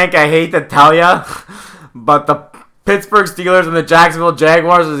cover. Frank, I hate to tell ya, but the Pittsburgh Steelers and the Jacksonville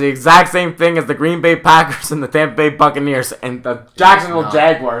Jaguars is the exact same thing as the Green Bay Packers and the Tampa Bay Buccaneers, and the Jacksonville not.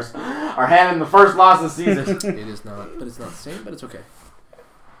 Jaguars are having the first loss of the season. It is not, but it's not the same, but it's okay.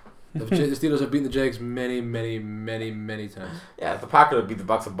 The Steelers have beaten the Jags many, many, many, many times. Yeah, the Packers have beat the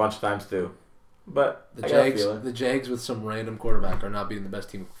Bucks a bunch of times too, but The I got a Jags, feeling. the Jags with some random quarterback are not beating the best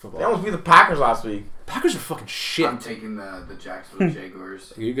team in They football. almost beat the Packers last week. Packers are fucking shit. I'm taking the Jacksonville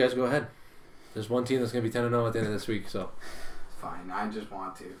Jaguars. You guys go ahead. There's one team that's gonna be 10-0 at the end of this week, so It's fine, I just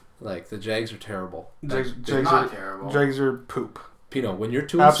want to. like the Jags are terrible. Jags They're are not terrible. Jags are poop. Pino, when you're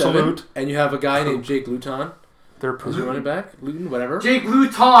 2-7 Absolute. and you have a guy named Jake Luton They're as your poop. running back, Luton, whatever. Jake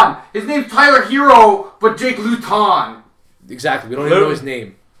Luton. His name's Tyler Hero, but Jake Luton. Exactly. We don't even know his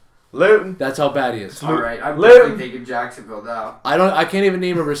name. Luton. That's how bad he is. All right, I'm Luton. definitely taking Jacksonville now. I can't even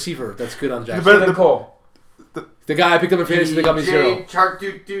name a receiver that's good on The Jackson. better- Keelan Cole. The guy I picked up in fantasy that got me 0. Chark,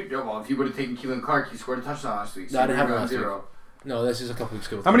 dude. Oh, well, if he would have taken Keelan Clark, he scored a touchdown last week. So No, I didn't you have him would've last gone 0. No, this is a couple weeks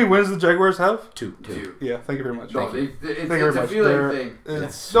ago. How many wins do the Jaguars have? Two. Two. Yeah, thank you very much. No, Thank it's you very a much. feeling thing.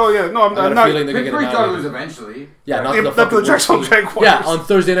 It's, no, yeah, no, I got I'm a not. feeling they're gonna get Pittsburgh thought it was annihilated. eventually. Yeah, not Yeah, the not the fucking Jacksonville worst team. Jaguars. Yeah, on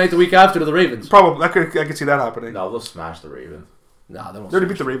Thursday night, the week after, to the Ravens. Probably, I could see that happening. No, they'll smash the Ravens. Nah, they won't. They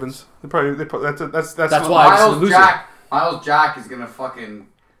already beat the Ravens. That's That's why I just lose it. Miles Jack is gonna fucking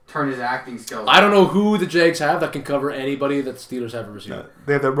turn his acting skills. I don't know who the Jags have that can cover anybody that the Steelers have ever seen. Yeah,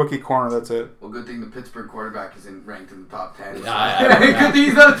 they have that rookie corner. That's it. Well, good thing the Pittsburgh quarterback isn't ranked in the top 10. Yeah, Good thing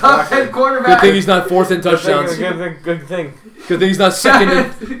he's not a top 10 quarterback. Good thing he's not fourth in touchdowns. Good thing. Good thing he's not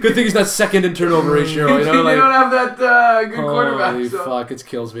second. Good thing he's not second in turnover ratio. You know, they like don't have that good quarterback. holy So. fuck, it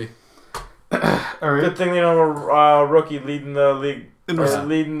kills me. All right. Good thing they don't have a rookie leading the league. In Or the-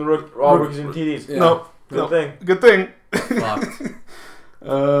 leading the all rookies in TDs. Yeah. No. Good thing. Good thing. Fuck.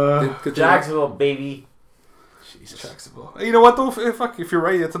 Uh, Good thing- Jacksonville, baby. Jesus. Jacksonville. You know what though? If you're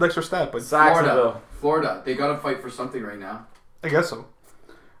right, it's an extra stat, but Jacksonville. Florida. They gotta fight for something right now. I guess so.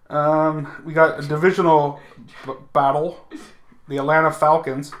 We got a divisional battle. The Atlanta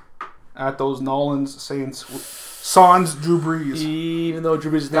Falcons at those Nolans Saints. Sans Drew Brees. Even though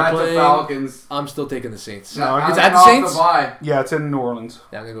Drew Brees is not That's the playing, Falcons. I'm still taking the Saints. No, It's Atlanta at the off Saints? bye. Yeah, it's in New Orleans.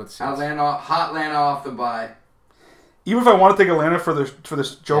 Yeah, I'm gonna go with the Saints. Atlanta off the bye. Even if I want to take Atlanta for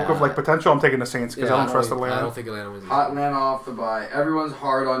this joke of Yeah. like potential, I'm taking the Saints because Yeah, I don't trust I Atlanta. don't think Atlanta wins. Atlanta off the bye. Everyone's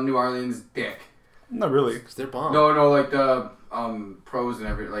hard on New Orleans' dick. Not really. Because they're bomb. No, like the pros and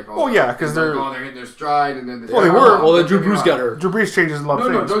everything. Like Oh, yeah, 'cause they're- hitting their stride and then. Well, they were. Well, then Don't Drew get me Brees wrong. got hurt. Drew Brees changes a lot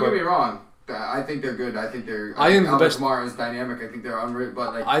of No, things. don't but get me wrong. I think they're good. I think the Alvin best- Kamara is dynamic. I think they're unreal.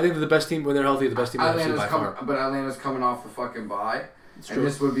 But like I think they're the best team when they're healthy. The best team in the NFC by far. but Atlanta's coming off the fucking bye. It's And true.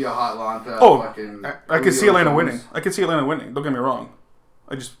 this would be a hot Atlanta. Oh, fucking I could see Julio Atlanta Jones. winning. I could see Atlanta winning. Don't get me wrong.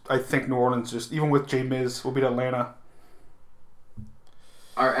 I think New Orleans just even with J Miz will beat Atlanta.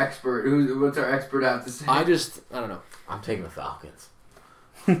 Our expert. What's our expert have to say? I don't know. I'm taking the Falcons.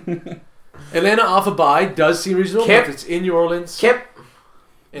 Atlanta off a bye does seem reasonable, Kip. but it's in New Orleans. Kip.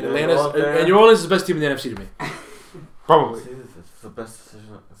 And Yeah, Atlanta's well, there. and New Orleans is the best team in the NFC to me. Probably. It's the best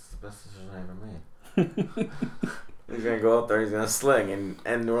decision. It's the best decision I ever made. He's gonna go out there. He's gonna sling,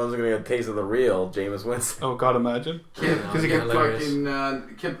 and New Orleans are gonna get a taste of the real Jameis Winston. Oh God, imagine. Kip, Because he Yeah, can. hilarious.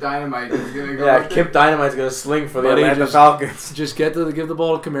 fucking Kip Dynamite is gonna go. Yeah, out there. Kip Dynamite's gonna sling for the Buddy, Atlanta just- Falcons. Just give the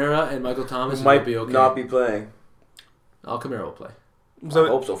ball to Kamara and Michael Thomas, Who and might he'll be okay. not be playing. Kamara will play. I So,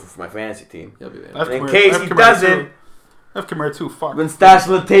 hope so for my fantasy team. He'll be there. I have In Kamara- case I have he Kamara doesn't, too. I have Kamara too. Fuck. I've been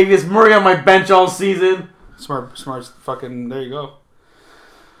stashing Latavius Murray on my bench all season. Smart. Fucking. There you go.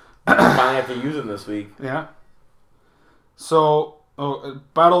 Finally have to use him this week. Yeah. So,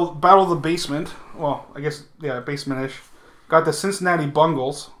 battle the basement. Well, I guess basement-ish. Got the Cincinnati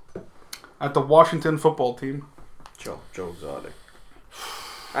Bungles at the Washington football team. Joe Exotic.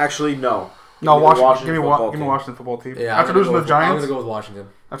 Actually, no. No, Give me the Washington. Give me football Give me team. Washington football team. Yeah, After I'm gonna losing go to the with- I'm Giants. gonna go with Washington.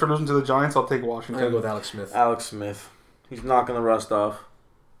 After losing to the Giants, I'll take I'm gonna Washington. go with Alex Smith. Alex Smith. He's knocking the rust off.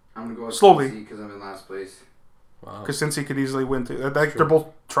 I'm gonna go with Slowly. because I'm in last place. Wow. Because Cincy could easily win too. True. They're both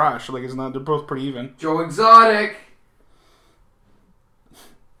trash. Like it's not. They're both pretty even. Joe Exotic.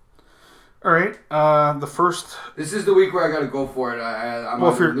 All right. The first. This is the week where I gotta go for it. I'm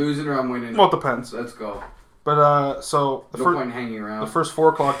Well, if either you're- losing or I'm winning. Well, it depends. Let's go. But so the No first. point hanging around. The first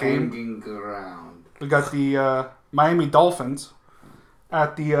 4:00 game, Hanging around. we got the Miami Dolphins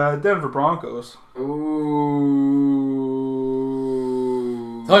at the Denver Broncos. Ooh.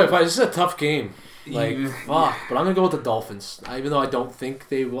 Oh, yeah, this is a tough game. Like, Even- fuck. But I'm going to go with the Dolphins. Even though I don't think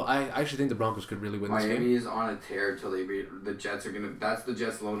they will. I actually think the Broncos could really win this game. Miami is on a tear till they beat the Jets. Are gonna. That's the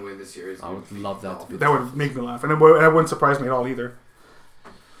Jets' lone win this year. I would love that to be. That would make me laugh, and that wouldn't surprise me at all either.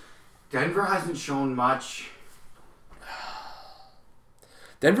 Denver hasn't shown much.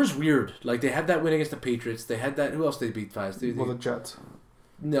 Denver's weird. Like, they had that win against the Patriots. They had that. Who else did they beat fast? Well, the Jets,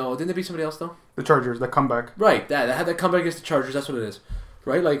 No, didn't they beat somebody else, though? the Chargers, that comeback. Right. They had that comeback against the Chargers. That's what it is.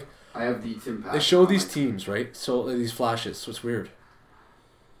 Right? Like, I have the Tim Patrick. they show these teams, right? So, these flashes. So, it's weird.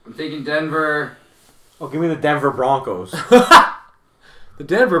 I'm taking Denver. Oh, give me the Denver Broncos. The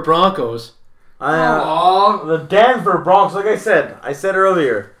Denver Broncos. The Denver Broncos, like I said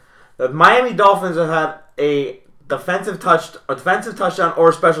earlier, the Miami Dolphins have had a defensive touchdown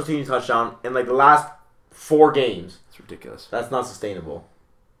or special teams touchdown in like the last 4 games. It's ridiculous. That's not sustainable.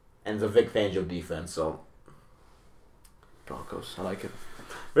 And it's a Vic Fangio defense, so Broncos. I like it.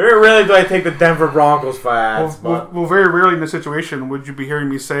 very rarely do I take the Denver Broncos for ads, but Well, very rarely in this situation would you be hearing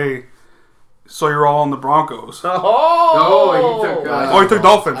me say, "So you're all on the Broncos." oh, No, he took, Oh, you took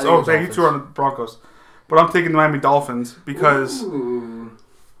Dolphins. I think it Oh, was okay, you Dolphins. two are on the Broncos. But I'm taking the Miami Dolphins because Ooh.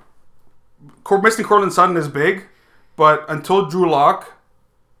 missing Cortland Sutton is big, but until Drew Lock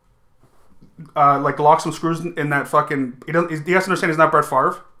like lock some screws in that fucking. He has to understand he's not Brett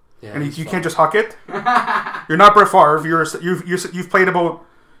Favre, Yeah, and he's you fucked. can't just huck it. You're not Brett Favre.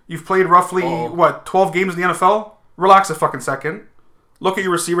 You've played roughly 12 games in the NFL. Relax a fucking second. Look at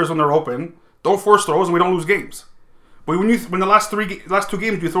your receivers when they're open. Don't force throws, and we don't lose games. But when the last two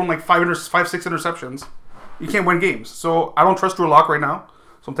games you throw in like 5, 6 interceptions, you can't win games. So I don't trust Drew Lock right now.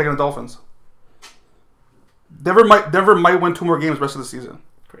 So I'm taking the Dolphins. Denver might win 2 more games the rest of the season.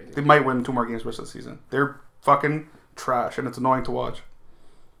 Crazy. They might win 2 more games the rest of the season. They're fucking trash, and it's annoying to watch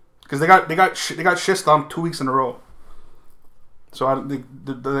because they got shissed on 2 weeks in a row. So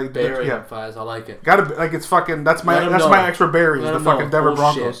Bay Area Fives, I like it. Gotta like it's fucking. That's my extra berries. Let The 'em know. fucking Denver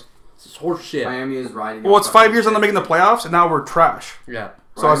Bullshit. Broncos. It's horse shit. Miami is riding. Well, on it's 5 years on fucking them making the playoffs, and now we're trash. Yeah.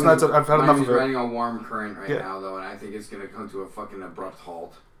 So I've had enough Miami's of it. riding on warm current right Yeah. now, though, and I think it's gonna come to a fucking abrupt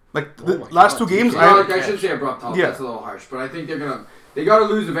halt. Like Oh the my last God, 2 games, dude. I shouldn't say abrupt halt. Yeah. That's a little harsh, but I think they gotta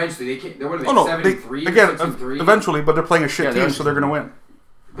lose eventually. They can't. What are they? oh no, 7-3, again 6-3? eventually, but they're playing a shit Yeah, they're team, so they're gonna win.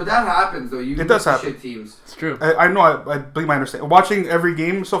 But that happens though. You It does lose to happen. Shit teams. It's true. I know. I believe I understand. Watching every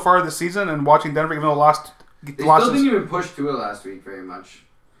game so far this season and watching Denver, even though They still losses, didn't even push Tua last week very much.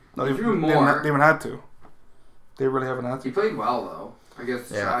 no, he they threw haven't- more. They haven't had to. They really haven't had to. He played well though. I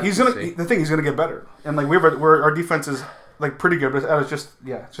guess. Yeah. He's I gonna. see. The thing, he's gonna get better, and like our defense is like pretty good, but it's just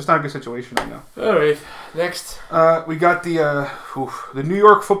it's just not a good situation right now. All right. Next. We got the New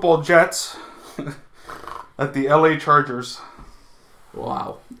York Football Jets at the LA Chargers.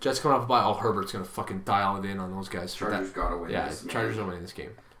 Wow. Jets coming off a bye. Oh, Herbert's gonna fucking dial it in on those guys. Chargers gotta win. Yeah, this, man. Chargers are winning this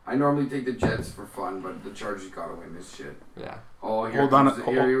game. I normally take the Jets for fun, but the Chargers gotta win this shit. Yeah. Oh, here Hold on, comes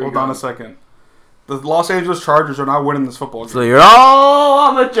the- here we hold go. on a second. The Los Angeles Chargers are not winning this football game. So you're all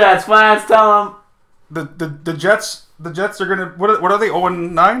on the Jets fans. Tell them. The Jets are gonna what are they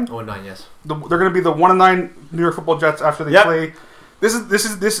 0-9? 0-9, yes. They're gonna be the 1-9 New York Football Jets after they Yep. play. This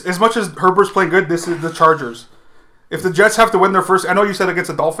is as much as Herbert's playing good. This is the Chargers. If the Jets have to win their first, I know you said against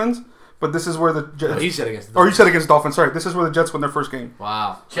the Dolphins, but this is where the Jets. No, he said against the Or you said against the Dolphins. Sorry, this is where the Jets win their first game.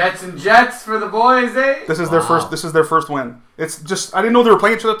 Wow. Jets and Jets for the boys, eh? This is their Wow. first. This is their first win. It's just I didn't know they were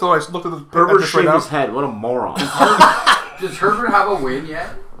playing each other until I looked at the Herbert at this right shaved now. his head. What a moron. Does Herbert have a win yet?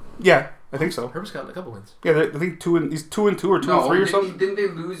 Yeah, I think so. Herbert's got a couple wins. Yeah, I think he's 2-2 or 2-3 No, or didn't, something. didn't they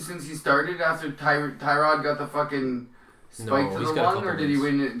lose since he started after Tyrod got the fucking spike No, to he's the got a one, couple or did he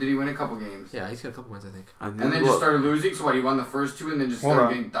wins. win? Did he win a couple games? Yeah, he's got a couple wins, I think. And then just started losing. So what? He won the first 2 and then just Hold started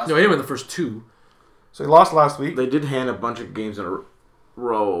on. getting dusted. No, he didn't win the first 2. So he lost last week. They did hand a bunch of games in a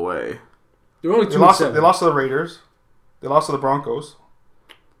row away. They were only They 2 lost. and 7. They lost to the Raiders. They lost to the Broncos.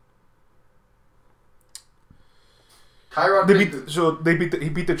 Tyrod They played beat. So they beat. He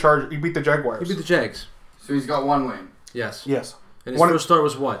beat the Chargers. He beat the Jaguars. He beat the Jags. so he's got 1 win. Yes. Yes. And his One- first start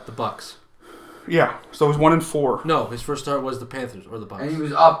was what? The Bucks. Yeah. So it was 1-4. No, his first start was the Panthers or the Bucks. And he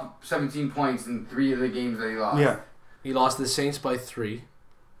was up 17 points in 3 of the games that he lost. Yeah. He lost to the Saints by 3.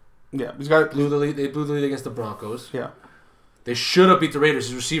 Yeah. He's got. Blew the lead. They blew the lead against the Broncos. Yeah. They should have beat the Raiders.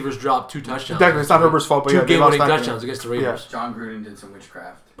 His receivers dropped 2 touchdowns. Exactly. It's not Herbert's fault, but Two yeah, they game-winning lost that touchdowns game. against the Raiders. John Gruden did some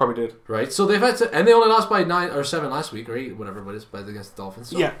witchcraft. Probably did. Right. So they've had to, and they only lost by 9 or 7 last week, or 8, whatever it is, against the Dolphins.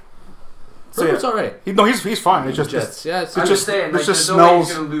 So Yeah. So Herbert's yeah. all right. He's fine. It's just Jets. Yeah, it's I'm just- just saying, it like, just there's no way he's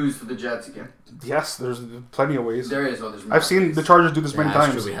smells- going to lose to the Jets again. yes. There's plenty of ways. There is. Oh, there's more I've seen ways. the Chargers do this Yeah, many that's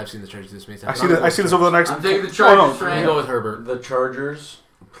times. true. We have seen the Chargers this many I times. see this over the next. I'm taking the Oh, Chargers, no. I'm Frank. gonna go with Herbert. The Chargers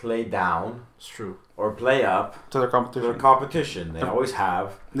play down It's true. or play up to their to competition. their competition. They always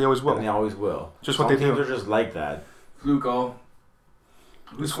have, They always will. and they always will. Just Some what they teams do. are just like that. Fluco.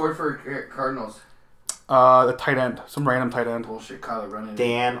 Who scored for Cardinals? The tight end, some random tight end. Bullshit, Kyler running.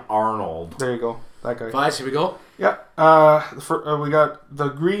 Dan Arnold. There you go, that guy. Fives, here we go. Yeah. We got the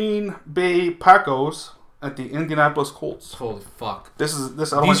Green Bay Packers at the Indianapolis Colts. Holy fuck. This. I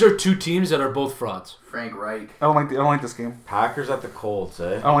don't These like. are 2 teams that are both frauds. Frank Reich. I don't like this game. Packers at the Colts,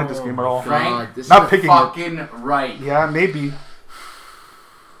 eh? I don't like this game at all. Frank, God, this Not is picking it. Fucking right. Yeah, maybe.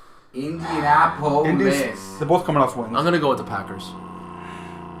 Indianapolis. Indians. They're both coming off wins. I'm gonna go with the Packers.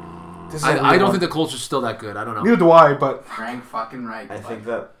 This is a I weird don't one. think the Colts are still that good. I don't know. Neither do I, but Frank fucking Reich. I think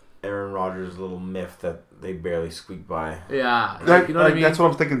that Aaron Rodgers' little myth that they barely squeaked by Yeah, that, you know what I mean. that's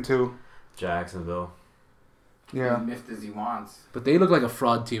what I'm thinking too. Jacksonville. Yeah, As miffed as he wants. But they look like a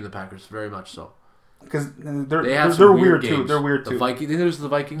fraud team, the Packers, very much so. because They they're have some weird games. too. They're weird The too. Vikings. They lose to the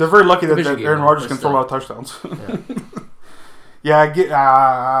Vikings. They're very lucky that Division game, Aaron though, Rodgers but can throw a still. lot of touchdowns. Yeah.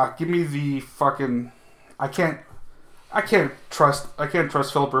 Yeah, give me the fucking. I can't trust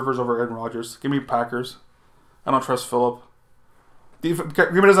Philip Rivers over Aaron Rodgers. Give me Packers. I don't trust Philip. Green Bay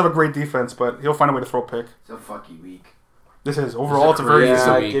doesn't have a great defense, but he'll find a way to throw a pick. It's a fucky week. This is overall. It's a very crazy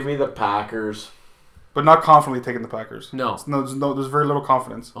Yeah, week. give me the Packers. but not confidently taking the Packers. No. There's very little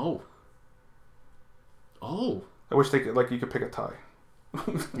confidence. Oh. Oh. I wish they could, like, you could pick a tie.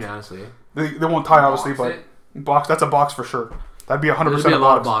 Yeah, honestly. They won't tie, obviously, Box but it. box. That's a box for sure. That'd be 100% There's gonna be a a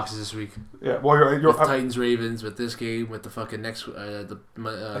lot of box. boxes this week. Yeah, well, you're With Titans Ravens, with this game, with the fucking next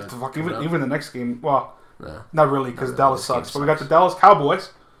even the next game. Well, Nah. not really, because No, Dallas this game sucks. But we got the sucks. Dallas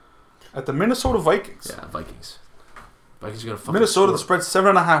Cowboys at the Minnesota Vikings. Yeah, Vikings. Vikings are gonna fucking Minnesota, the score. spread's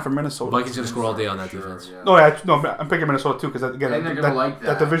 7.5 for Minnesota. Vikings gonna score all day on that defense. Yeah. No, I'm picking Minnesota too because again, And they're gonna like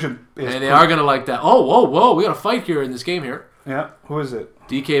that that. division is. And they are gonna like that. Oh, whoa! We got a fight here in this game here. Yeah, who is it?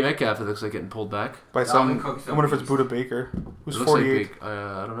 DK Metcalf, it looks like getting pulled back. By Dalvin some. Cook's I wonder if it's beast. Buda Baker, who's It looks 48. like big,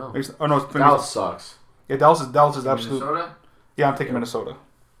 I don't know. Oh no, it's Dallas sucks. Yeah, Dallas is absolute. Minnesota? Yeah, I'm taking Minnesota.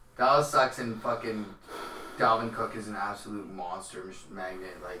 Dallas sucks and fucking Dalvin Cook is an absolute monster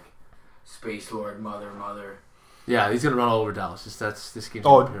magnet, like Space Lord, mother. Yeah, he's gonna run all over Dallas. This game's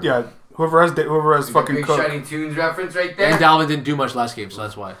Oh gonna be yeah, whoever has fucking Big Cook. Shining Tunes reference right there. And Dalvin didn't do much last game, so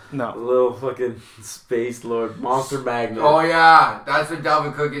that's why. No, Little fucking space lord, monster magnet. Oh yeah, that's what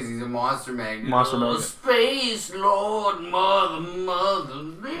Dalvin Cook is. He's a monster magnet. Monster Oh, magnet. Space Lord, mother.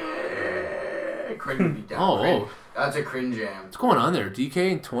 Yeah. Cringe would be down. Oh, That's a cringe jam. what's going on there?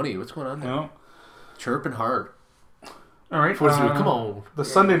 DK and 20. What's going on there? no. Chirping hard. All right, 43. Come on. The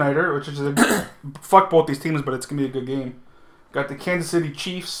Sunday nighter, which is fuck both these teams, but it's gonna be a good game. Got the Kansas City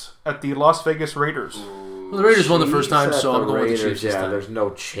Chiefs at the Las Vegas Raiders. Well, the Raiders won the first time, Chiefs so at I'm going with the Raiders, Chiefs this Yeah, time. there's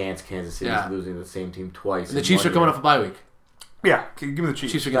no chance Kansas City's Yeah. losing the same team twice. And the in Chiefs are 1 coming year. off a bye week. Yeah, give me the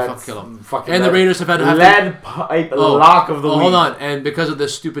Chiefs. Chiefs are gonna That's fucking kill them. fucking And the lead- Raiders have had to have lead pipe lock of the week. Hold on, and because of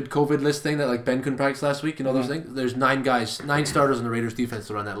this stupid COVID list thing that like Ben couldn't practice last week, you know those things. There's 9 starters in the Raiders defense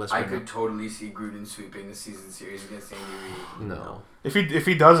that are on that list I right could totally see Gruden sweeping the season series against Andy Reid. now. No, If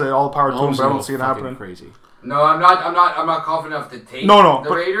he does it, all the power to him. Mahomes But I don't is see it fucking happening. crazy. No, I'm not confident enough to take No, the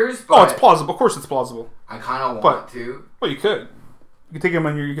but- Raiders. But Oh, it's plausible. Of course, it's plausible. I kind of but- want to. Well, you could. You could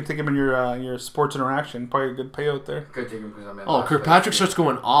take him in your sports interaction. Probably a good payout there. Could take him because I'm in. Oh, last Kirkpatrick place. starts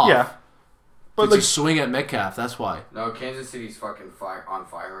going off. Yeah, but It's like a swing at Metcalf. That's why. No, Kansas City's fucking on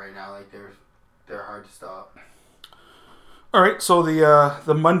fire right now. Like they're hard to stop. all right. So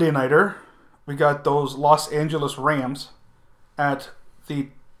the Monday nighter, we got those Los Angeles Rams at the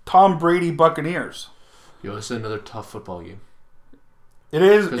Tom Brady Buccaneers. Yo, this is another tough football game It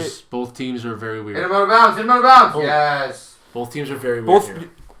is because both teams are very Hit weird. him out of bounds. Hit him out of bounds. Oh. Yes. Both teams are very weird. both Here.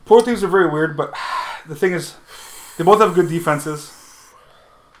 both teams are very weird, but the thing is, they both have good defenses.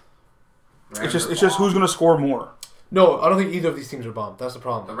 Rams It's are just who's bomb. going to score more. No, I don't think either of these teams are bombed. That's the The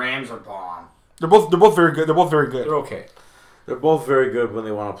problem. Rams are bomb. They're both very good. They're both very good. They're okay. They're both very good when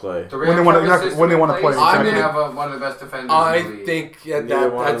they want to play. The When they Rams wanna- have a exactly, system when they in wanna place. play, I'm exactly. gonna have one of the best defenders I in the league. think Neither that, one that's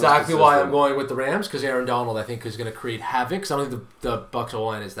of them is exactly why I'm consistent. going with the Rams because Aaron Donald I think is going to create havoc. 'Cause I don't think the Bucks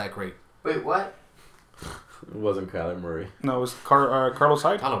O-line is that great. Wait, what? It wasn't Kyler Murray. No, it was Carlos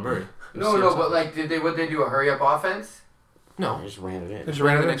Hyde. Kyler Murray. No, but like, what they do? A hurry up offense? No, I just ran it in. Just just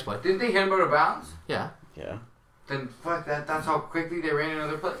ran ran the it next play. Didn't they hit him out of bounds? Yeah. Yeah. Then fuck that. That's how quickly they ran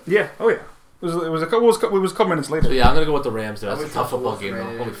another play. Yeah. Oh yeah. It was a couple minutes later. So yeah, I'm gonna go with the Rams. There. I That's a wish tough Russell football Wilson game ran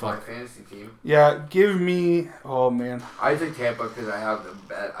though. it Holy into my fuck. fantasy team. Yeah. Give me. Oh man. I take Tampa because I have the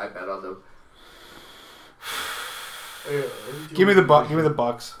bet. I bet on them. Give me the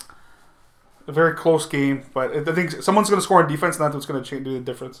Bucks. A very close game, but I think someone's going to score on defense, and that's what's going to do the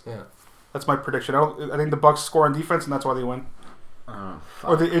difference. Yeah. That's my prediction. I think the Bucks score on defense, and that's why they win.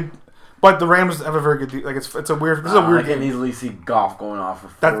 Fuck. But the Rams have a very good. It's a weird. This is a I weird can game. easily see Goff going off for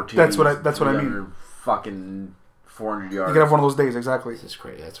That- 14. that's what I mean. 300 Fucking 400 You yards. can have one of those days exactly. This is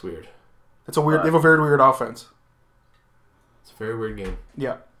crazy. That's weird. It's a weird. They have a very weird offense. It's a very weird game.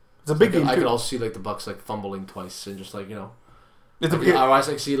 Yeah, it's a big game I could too. also see like the Bucks like fumbling twice and just like It's I a, always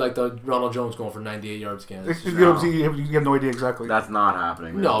like see like the Ronald Jones going for 98 yards again. It's just- you have no idea exactly. That's not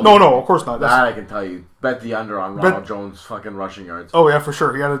happening. No. No, of course not. That That's, I can tell you. Bet the under on Bet- Ronald Jones' fucking rushing yards. oh yeah, for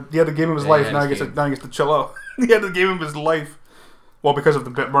sure. He had the game of his Yeah, life. he Now had he his gets to chill out. He had the game of his life. Well, because of the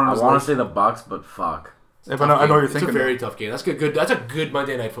bit burn I of his want life. to say the Bucks, but fuck. If I know what you're It's thinking. a very tough game. That's good. That's a good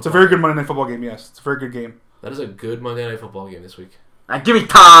Monday night football. It's a very good Monday Night Football game. Yes, it's a very good game. That is a good Monday night football game this week. Now give me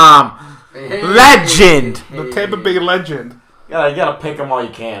Tom! Legend! The Tampa Bay legend. You gotta pick him while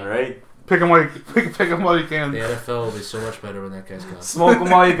you can, right? Pick him while you can. The NFL will be so much better when that guy's gone. Smoke him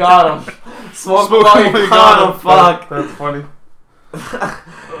while you got him. Smoke him Smoke while him you got him, fuck. That's funny.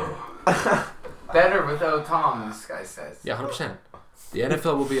 Better without Tom, this guy says. Yeah, 100%. The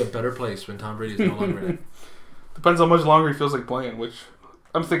NFL will be a better place when Tom Brady is no longer in it. Depends how much longer he feels like playing, which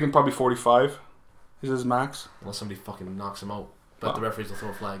I'm thinking probably 45 is his max. Unless somebody fucking knocks him out. But the referees will throw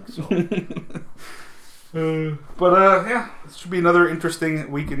a flag. So. Yeah, it should be another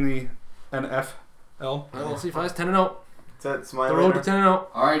interesting week in the NFL. Well, we'll see if I was 10-0. That's my The road to 10-0.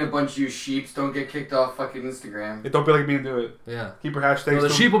 Alright, a bunch of you sheeps, don't get kicked off fucking Instagram. Don't be like me and do it. Yeah. Keep your hashtags. No, the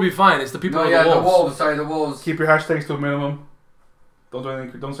to, sheep will be fine. It's the people No, with yeah, the wolves. the wolves. Sorry, the wolves. Keep your hashtags to a minimum. Don't do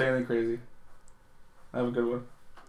anything. Don't say anything crazy. Have a good one.